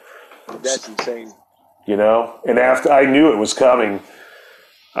 dude. That's insane. You know? And after I knew it was coming,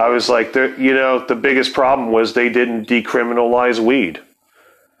 I was like, you know, the biggest problem was they didn't decriminalize weed.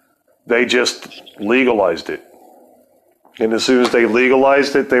 They just legalized it. And as soon as they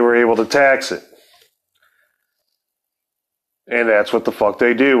legalized it, they were able to tax it. And that's what the fuck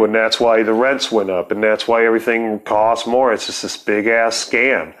they do. And that's why the rents went up. And that's why everything costs more. It's just this big-ass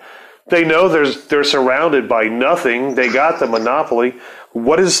scam. They know they're surrounded by nothing. They got the monopoly.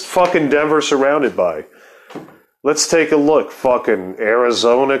 What is fucking Denver surrounded by? Let's take a look. Fucking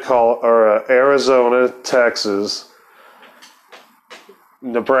Arizona, Texas,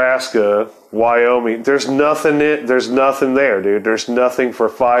 Nebraska, Wyoming. There's nothing there, dude. There's nothing for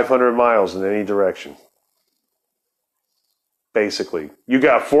 500 miles in any direction. Basically. You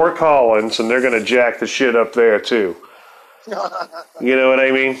got Fort Collins, and they're going to jack the shit up there, too. You know what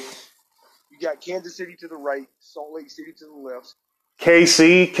I mean? You got Kansas City to the right, Salt Lake City to the left.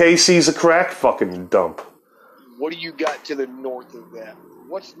 KC's a crack fucking dump. What do you got to the north of that?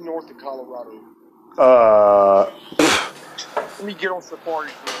 What's north of Colorado? Let me get on Safari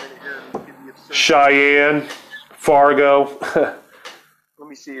for a minute here and give you a Cheyenne, Fargo. Let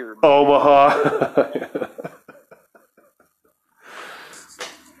me see here. Omaha.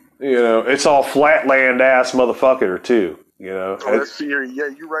 You know, it's all flatland ass motherfucker too. You know. Oh, let's see here. Yeah,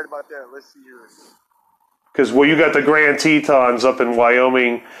 you're right about that. Let's see here. Because you got the Grand Tetons up in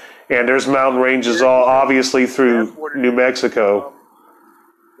Wyoming, and there's mountain ranges all obviously through New Mexico.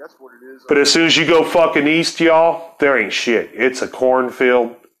 That's what it is. But as soon as you go fucking east, y'all, there ain't shit. It's a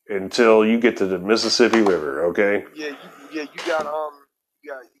cornfield until you get to the Mississippi River. Okay. Yeah, you got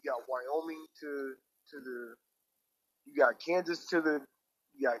Wyoming to the, you got Kansas to the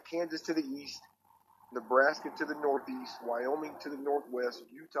east, Nebraska to the northeast, Wyoming to the northwest,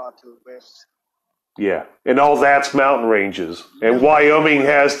 Utah to the west. Yeah, and all that's mountain ranges. And Wyoming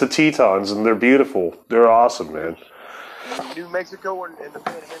has the Tetons, and they're beautiful. They're awesome, man. New Mexico and the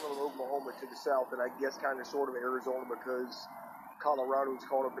Panhandle of Oklahoma to the south, and I guess kind of sort of Arizona because Colorado's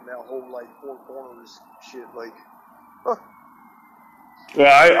caught up in that whole like Four Corners shit. Like, huh.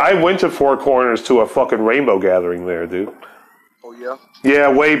 Yeah, I went to Four Corners to a fucking rainbow gathering there, dude. Oh yeah. Yeah,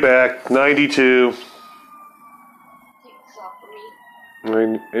 way back, 92. I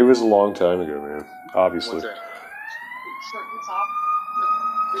mean, it was a long time ago, man. Obviously. What's that?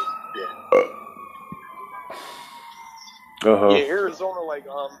 Uh-huh. Yeah, Arizona, like,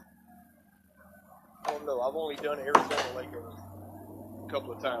 I don't know. I've only done Arizona, like, a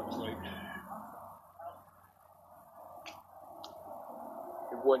couple of times. Like,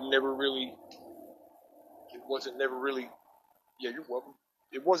 it wasn't never really, yeah, you're welcome.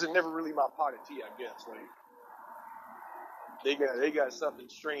 It wasn't never really my pot of tea, I guess. Like, they got something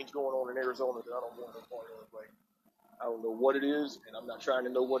strange going on in Arizona that I don't want to part of. Like, I don't know what it is, and I'm not trying to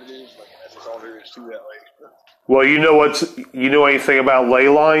know what it is. Like, that's just all there is to that. Like, well, you know anything about ley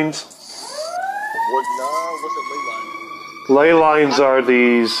lines? what's a ley line? Ley lines are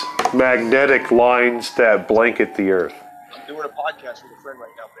these magnetic lines that blanket the earth. I'm doing a podcast with a friend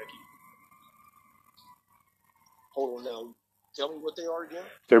right now, Becky. Hold on now. Tell me what they are again.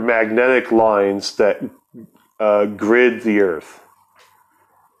 They're magnetic lines that grid the earth.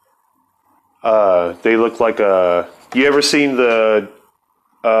 They look like a... You ever seen the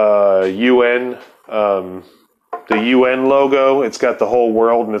UN... the UN logo? It's got the whole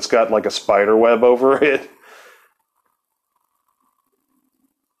world and it's got like a spider web over it.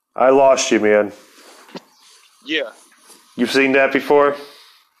 I lost you, man. Yeah. You've seen that before?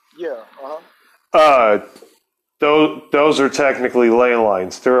 Yeah, uh-huh. Those are technically ley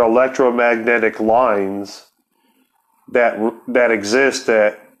lines. They're electromagnetic lines that exist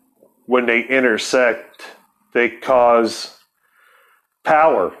that when they intersect, they cause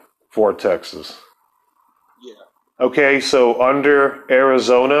power vortexes. Yeah. Okay, so under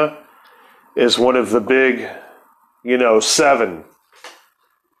Arizona is one of the big, 7.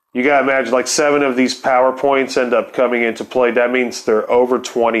 You gotta imagine like 7 of these power points end up coming into play. That means there are over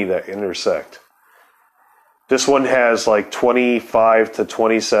 20 that intersect. This one has like 25 to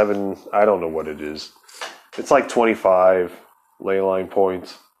 27, I don't know what it is. It's like 25 ley line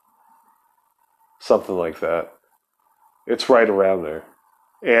points. Something like that. It's right around there.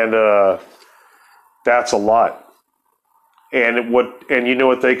 And that's a lot. And you know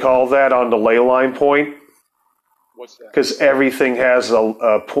what they call that on the ley line point? What's that? Because everything has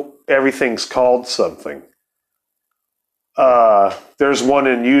everything's called something. There's one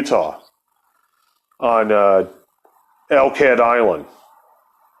in Utah on Elkhead Island.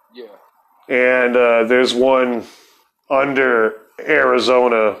 Yeah. And there's one under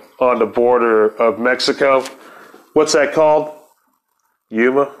Arizona on the border of Mexico. What's that called?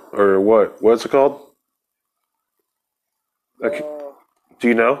 Yuma? Or what? What's it called? Do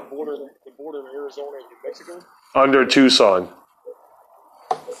you know? The border of Arizona and New Mexico? Under Tucson.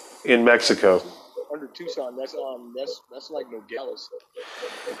 In Mexico. Under Tucson, that's like Nogales.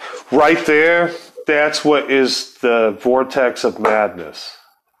 Right there, that's what is the vortex of madness.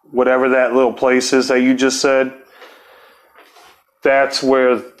 Whatever that little place is that you just said, that's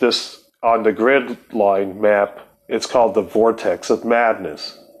where this, on the grid line map, it's called the vortex of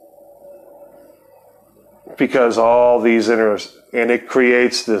madness. Because all these and it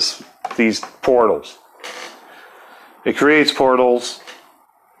creates these portals. It creates portals,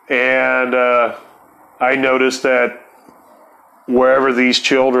 and I noticed that wherever these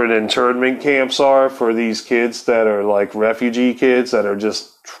children internment camps are for these kids that are like refugee kids that are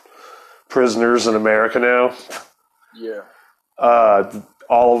just prisoners in America now, Yeah.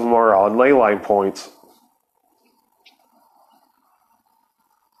 all of them are on ley line points.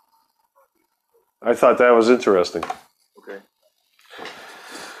 I thought that was interesting. Okay.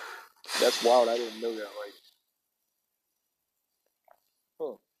 That's wild. I didn't know that.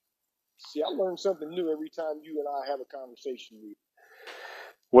 Huh. See, I learn something new every time you and I have a conversation.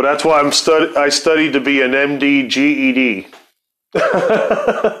 Well, that's why I studied to be an MD GED.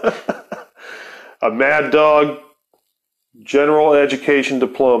 A Mad Dog General Education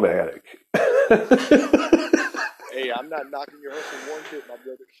Diplomatic. Hey, I'm not knocking your hustle one bit, my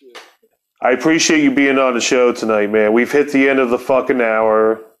brother. Shit. I appreciate you being on the show tonight, man. We've hit the end of the fucking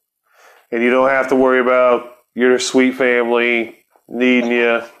hour, and you don't have to worry about your sweet family needing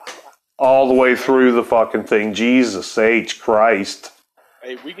you all the way through the fucking thing. Jesus H. Christ.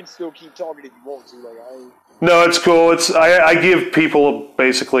 Hey, we can still keep talking if you want to. No, it's cool. I give people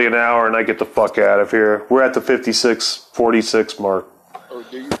basically an hour, and I get the fuck out of here. We're at the 46 mark. Oh,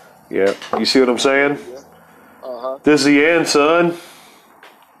 do you? Yeah. You see what I'm saying? Yeah. Uh-huh. This is the end, son.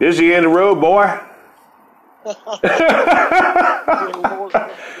 This is the end of the road, boy.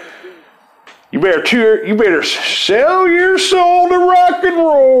 You better sell your soul to rock and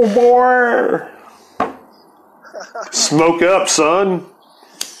roll, boy. Smoke up, son. Hey,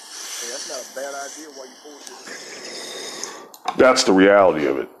 that's not a bad idea while you bullshit. That's the reality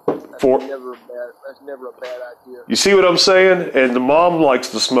of it. That's never a bad idea. You see what I'm saying? And the mom likes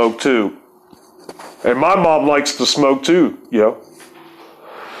to smoke too. And my mom likes to smoke too, yo.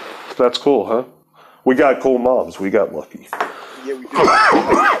 That's cool, huh? We got cool moms. We got lucky. Yeah, we do.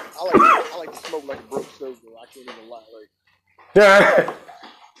 I like to smoke like a broke stove, though. I can't even lie. Yeah.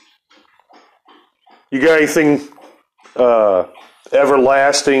 You got anything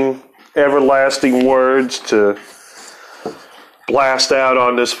everlasting words to blast out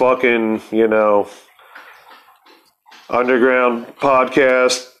on this fucking, underground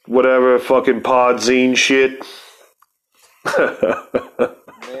podcast, whatever, fucking podzine shit?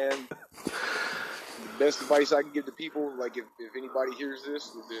 Man, the best advice I can give to people, like if anybody hears this,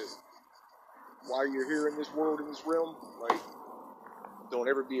 is that while you're here in this world, in this realm, don't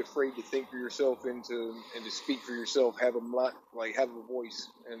ever be afraid to think for yourself and to speak for yourself. Have a voice,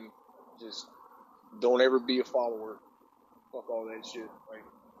 and just don't ever be a follower. Fuck all that shit.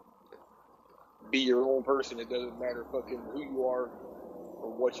 Be your own person. It doesn't matter fucking who you are or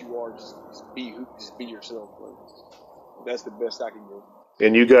what you are. Just be yourself. That's the best I can do.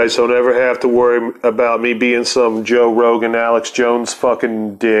 And you guys don't ever have to worry about me being some Joe Rogan, Alex Jones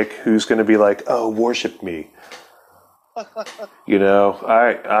fucking dick who's going to be like, oh, worship me.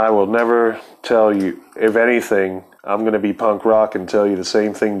 I will never tell you. If anything, I'm going to be punk rock and tell you the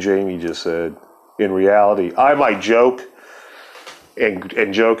same thing Jamie just said. In reality, I might joke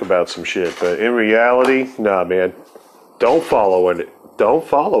and joke about some shit, but in reality, nah, man. Don't follow it. Don't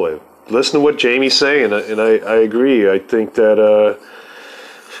follow it. Listen to what Jamie's saying, and I agree. I think that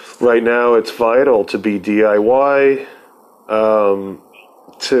right now it's vital to be DIY,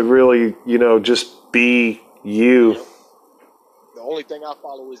 to really, just be you. The only thing I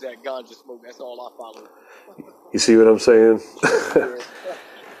follow is that ganja smoke. That's all I follow. You see what I'm saying?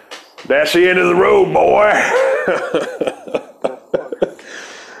 That's the end of the road, boy.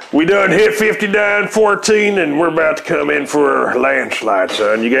 We done hit 59-14, and we're about to come in for a landslide,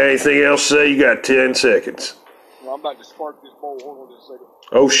 son. You got anything else to say? You got 10 seconds. Well, I'm about to spark this bowl. Hold on just a second.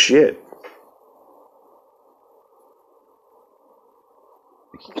 Oh, shit.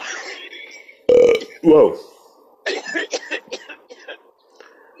 Whoa.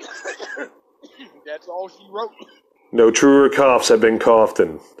 That's all she wrote. No truer coughs have been coughed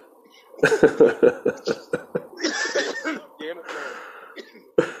in. Damn it, man.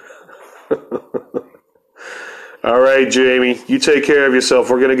 All right, Jamie, you take care of yourself.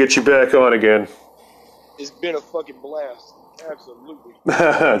 We're going to get you back on again. It's been a fucking blast. Absolutely.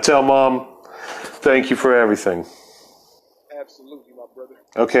 Tell Mom, thank you for everything. Absolutely, my brother.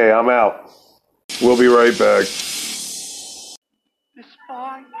 Okay, I'm out. We'll be right back. This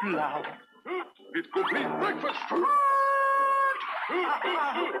fine flower. It could be breakfast fruit.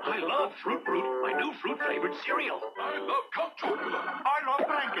 I love Fruit Brute, my new fruit-flavored cereal. I love Cup Chocolate. I love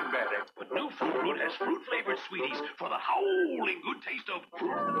Blankenberry. But new Fruit Brute has fruit-flavored sweeties for the howling good taste of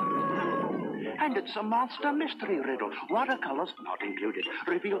fruit. And it's a monster mystery riddle. Watercolors not included.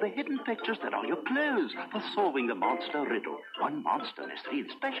 Reveal the hidden pictures that are your clues for solving the monster riddle. One monster mystery in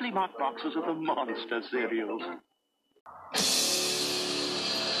specially marked boxes of the monster cereals.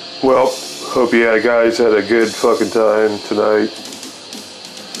 Well, hope you guys had a good fucking time tonight.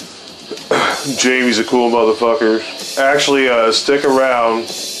 Jamie's a cool motherfucker. Actually, stick around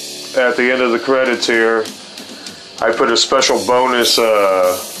at the end of the credits here. I put a special bonus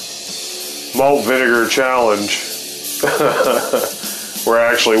malt vinegar challenge where I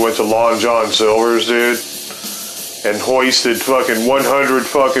actually went to Long John Silver's, dude, and hoisted fucking 100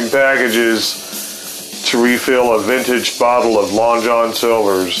 fucking packages to refill a vintage bottle of Long John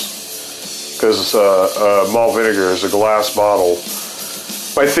Silver's, because malt vinegar is a glass bottle.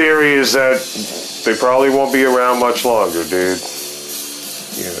 My theory is that they probably won't be around much longer, dude.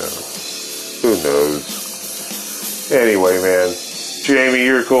 Who knows? Anyway, man, Jamie,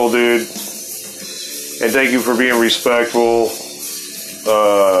 you're a cool dude, and thank you for being respectful.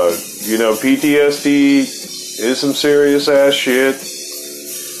 PTSD is some serious ass shit.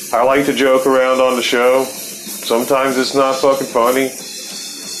 I like to joke around on the show. Sometimes it's not fucking funny.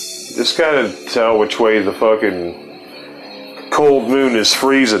 Just gotta tell which way the fucking cold moon is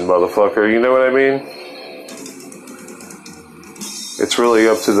freezing, motherfucker. You know what I mean? It's really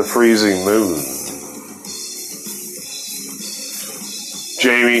up to the freezing moon.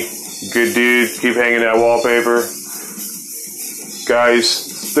 Jamie, good dude. Keep hanging that wallpaper. Guys,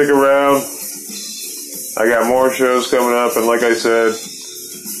 stick around. I got more shows coming up, and like I said,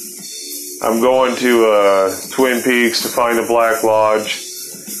 I'm going to Twin Peaks to find the Black Lodge.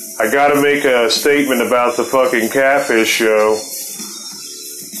 I gotta make a statement about the fucking Catfish show.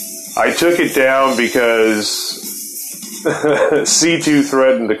 I took it down because C2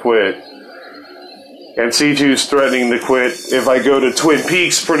 threatened to quit. And C2's threatening to quit if I go to Twin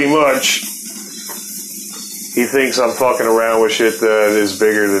Peaks, pretty much. He thinks I'm fucking around with shit that is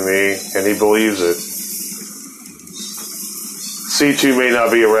bigger than me, and he believes it. C2 may not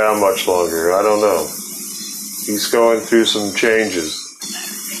be around much longer. I don't know. He's going through some changes.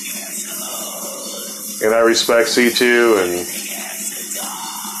 And I respect C2, and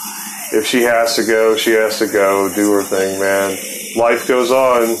if she has to go, she has to go. Do her thing, man. Life goes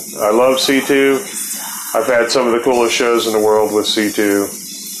on. I love C2. I've had some of the coolest shows in the world with C2.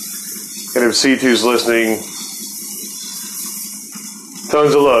 And if C2's listening,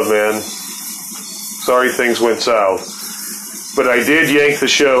 tons of love, man. Sorry things went south. But I did yank the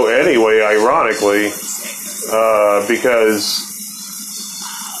show anyway, ironically, because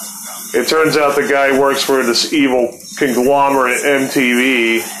it turns out the guy works for this evil conglomerate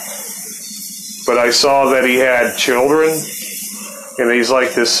MTV, but I saw that he had children, and he's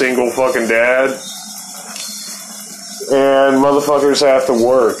like this single fucking dad, and motherfuckers have to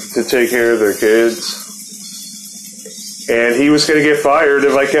work to take care of their kids. And he was going to get fired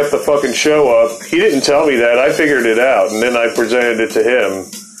if I kept the fucking show up. He didn't tell me that. I figured it out, and then I presented it to him,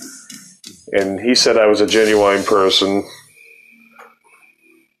 and he said I was a genuine person.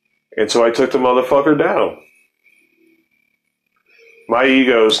 And so I took the motherfucker down. My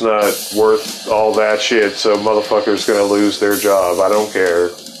ego's not worth all that shit, so motherfuckers gonna lose their job. I don't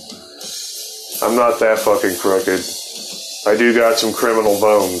care. I'm not that fucking crooked. I do got some criminal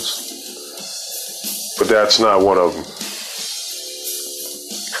bones. But that's not one of them.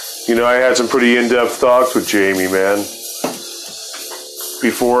 You know, I had some pretty in-depth talks with Jamie, man.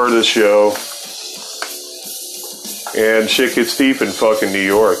 Before the show. And shit gets deep in fucking New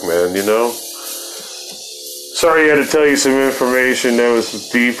York, man, you know? Sorry I had to tell you some information that was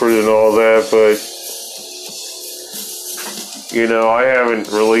deeper than all that, but... You know, I haven't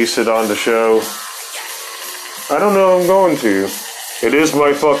released it on the show. I don't know if I'm going to. It is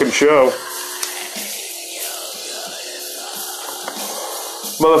my fucking show.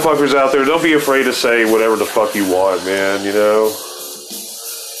 Motherfuckers out there, don't be afraid to say whatever the fuck you want, man, you know?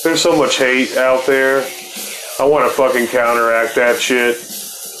 There's so much hate out there. I want to fucking counteract that shit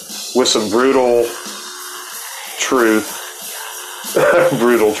with some brutal truth.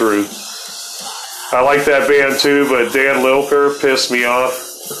 Brutal truth. I like that band too, but Dan Lilker pissed me off.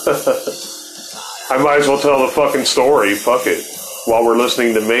 I might as well tell the fucking story, fuck it, while we're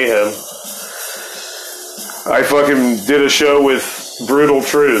listening to Mayhem. I fucking did a show with Brutal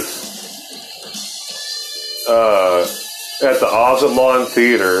Truth at the Ozatlan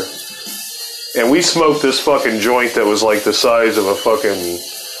Theater, and we smoked this fucking joint that was like the size of a fucking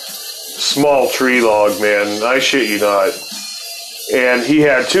small tree log, man. I shit you not. And he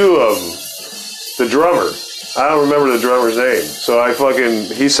had two of them. The drummer. I don't remember the drummer's name. So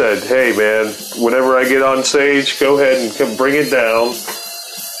he said, hey man, whenever I get on stage, go ahead and come bring it down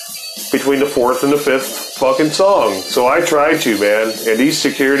between the fourth and the fifth fucking song. So I tried to, man. And these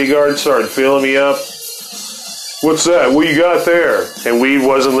security guards started filling me up. What's that? What you got there? And weed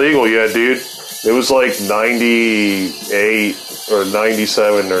wasn't legal yet, dude. It was like 98 or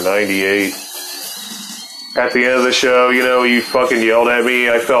 97 or 98. At the end of the show, you know, you fucking yelled at me.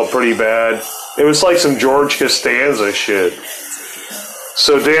 I felt pretty bad. It was like some George Costanza shit.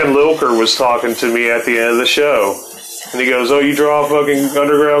 So Dan Lilker was talking to me at the end of the show. And he goes, oh, you draw fucking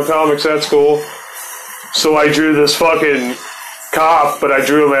underground comics? That's cool. So I drew this fucking cop, but I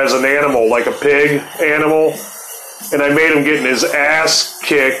drew him as an animal, like a pig animal. And I made him getting his ass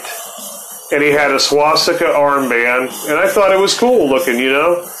kicked. And he had a swastika armband. And I thought it was cool looking, you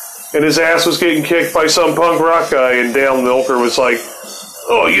know? And his ass was getting kicked by some punk rock guy. And Dan Lilker was like,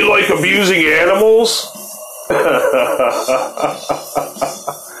 oh, you like abusing animals?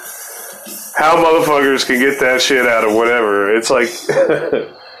 How motherfuckers can get that shit out of whatever. It's like...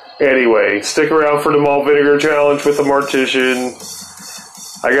 Anyway, stick around for the malt vinegar challenge with the Mortician.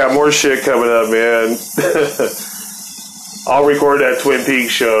 I got more shit coming up, man. I'll record that Twin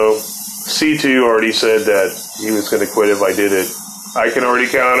Peaks show. C2 already said that he was going to quit if I did it. I can already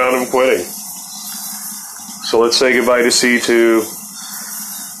count on him quitting. So let's say goodbye to C2.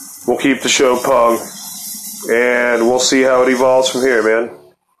 We'll keep the show punk. And we'll see how it evolves from here, man.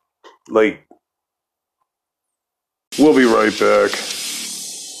 Like, we'll be right back.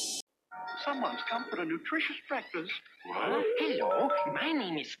 Someone's come for a nutritious breakfast. What? Hello, my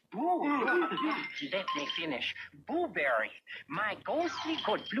name is Boo. Let me finish. Booberry. My ghostly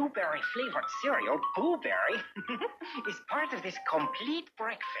good blueberry-flavored cereal, Booberry, is part of this complete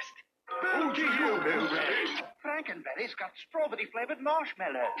breakfast. Boo to you, Blueberry. Frankenberry's got strawberry-flavored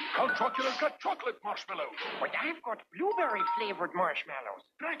marshmallows. Count Chocula's got chocolate marshmallows. But I've got blueberry-flavored marshmallows.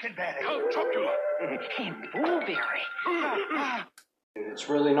 Frankenberry. Count Chocula. And Booberry. It's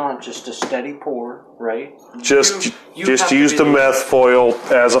really not just a steady pour, right? Just use the meth foil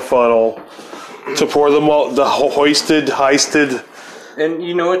as a funnel to pour the hoisted. And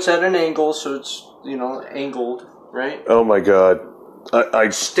you know it's at an angle, so it's, you know, angled, right? Oh my god. I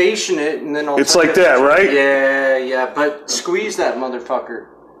station it and then I'll... It's like that, right? Yeah, but squeeze that motherfucker.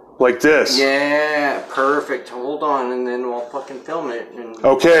 Like this? Yeah, perfect. Hold on, and then we'll fucking film it. And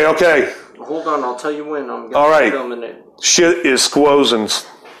Okay. Hold on, I'll tell you when I'm All right. filming it. Shit is squozing.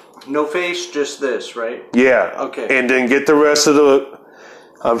 No face, just this, right? Yeah. Okay. And then get the rest of the...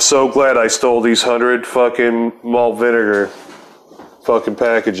 I'm so glad I stole these 100 fucking malt vinegar fucking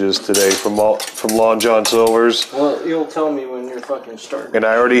packages today from Long John Silver's. Well, you'll tell me when you're fucking starting. And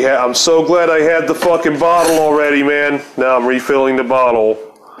I already had... I'm so glad I had the fucking bottle already, man. Now I'm refilling the bottle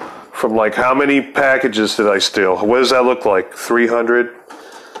from like... How many packages did I steal? What does that look like? 300?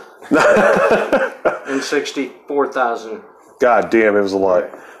 And 64,000. God damn, it was a lot.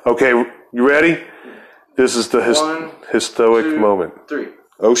 Okay, you ready? This is the historic moment. 3.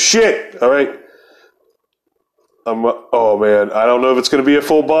 Oh shit! All right. Oh man, I don't know if it's gonna be a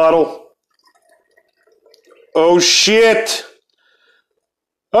full bottle. Oh shit!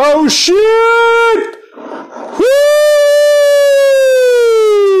 Oh shit!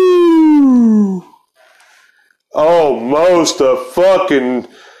 Woo! Almost a fucking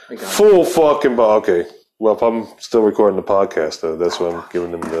full fucking bottle. Okay. Well, if I'm still recording the podcast, though, that's why I'm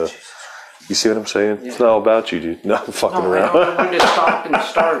giving them the... You see what I'm saying? Yeah. It's not all about you, dude. No, I'm fucking around. I know when to stop and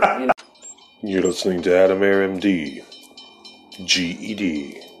start. You know? You're listening to Adam Air MD,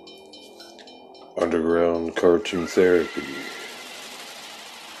 GED, Underground Cartoon Therapy.